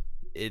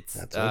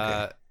 That's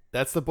okay.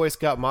 That's the Boy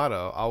Scout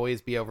motto: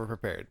 always be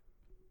overprepared.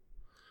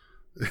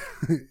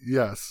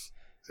 Yes,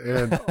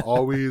 and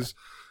always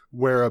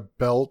wear a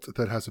belt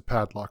that has a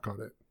padlock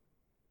on it.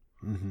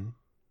 Mm-hmm.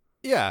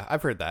 Yeah,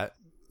 I've heard that.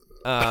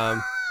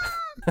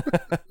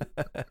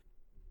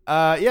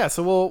 Yeah,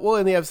 so we'll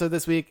end the episode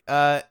this week.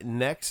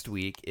 Next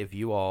week, if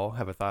you all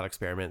have a thought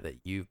experiment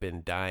that you've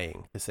been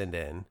dying to send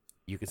in,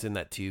 you can send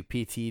that to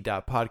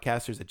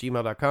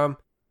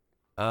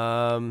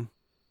pt.podcasters@gmail.com.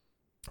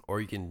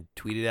 Or you can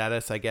tweet it at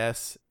us, I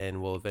guess,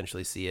 and we'll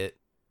eventually see it.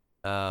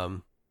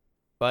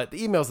 But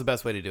the email is the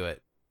best way to do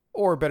it.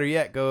 Or better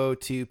yet, go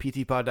to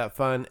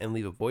ptpod.fun and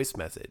leave a voice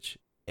message.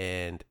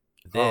 And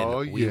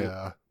then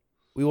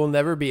we will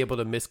never be able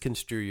to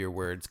misconstrue your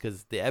words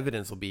because the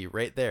evidence will be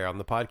right there on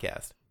the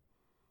podcast.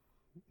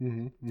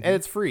 Mm-hmm, mm-hmm. And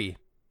it's free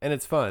and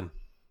it's fun.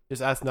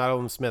 Just ask Noddle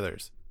and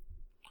Smithers.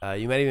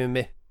 You might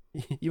even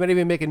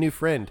make a new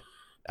friend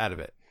out of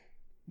it.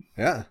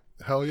 Yeah,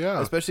 hell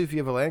yeah! Especially if you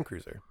have a Land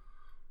Cruiser.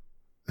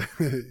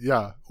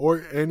 Yeah,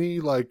 or any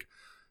like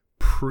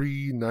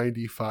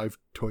pre-95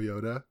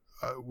 Toyota.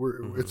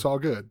 It's all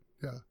good.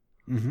 Yeah.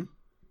 Mm-hmm.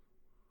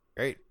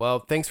 Great. Well,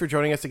 thanks for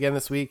joining us again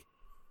this week.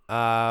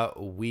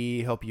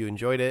 We hope you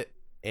enjoyed it,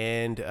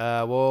 and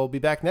we'll be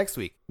back next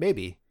week.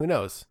 Maybe. Who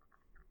knows?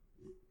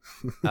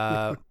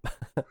 My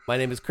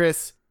name is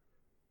Chris.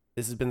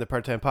 This has been the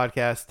Part-Time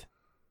Podcast.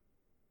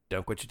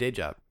 Don't quit your day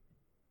job.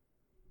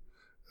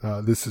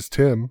 This is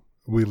Tim.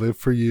 We live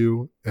for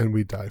you, and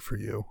we die for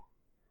you.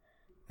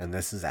 And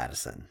this is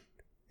Addison.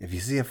 If you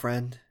see a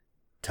friend,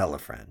 tell a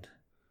friend.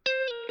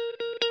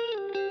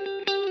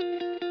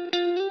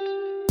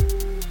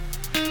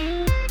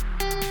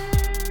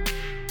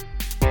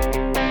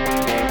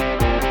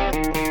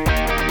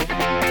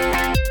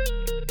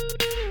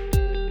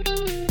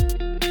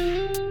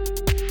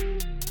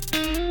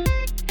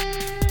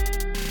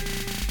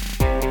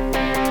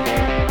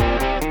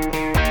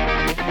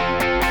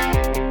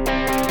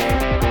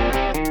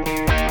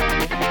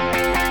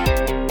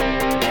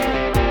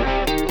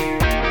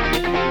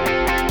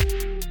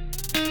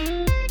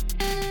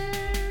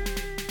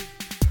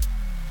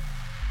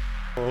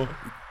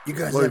 You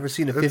guys ever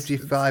seen a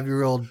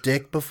 55-year-old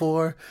dick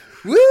before?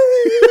 Woo!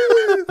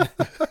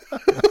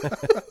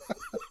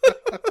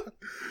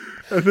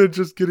 And then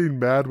just getting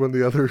mad when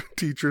the other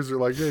teachers are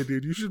like, hey,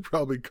 dude, you should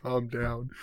probably calm down.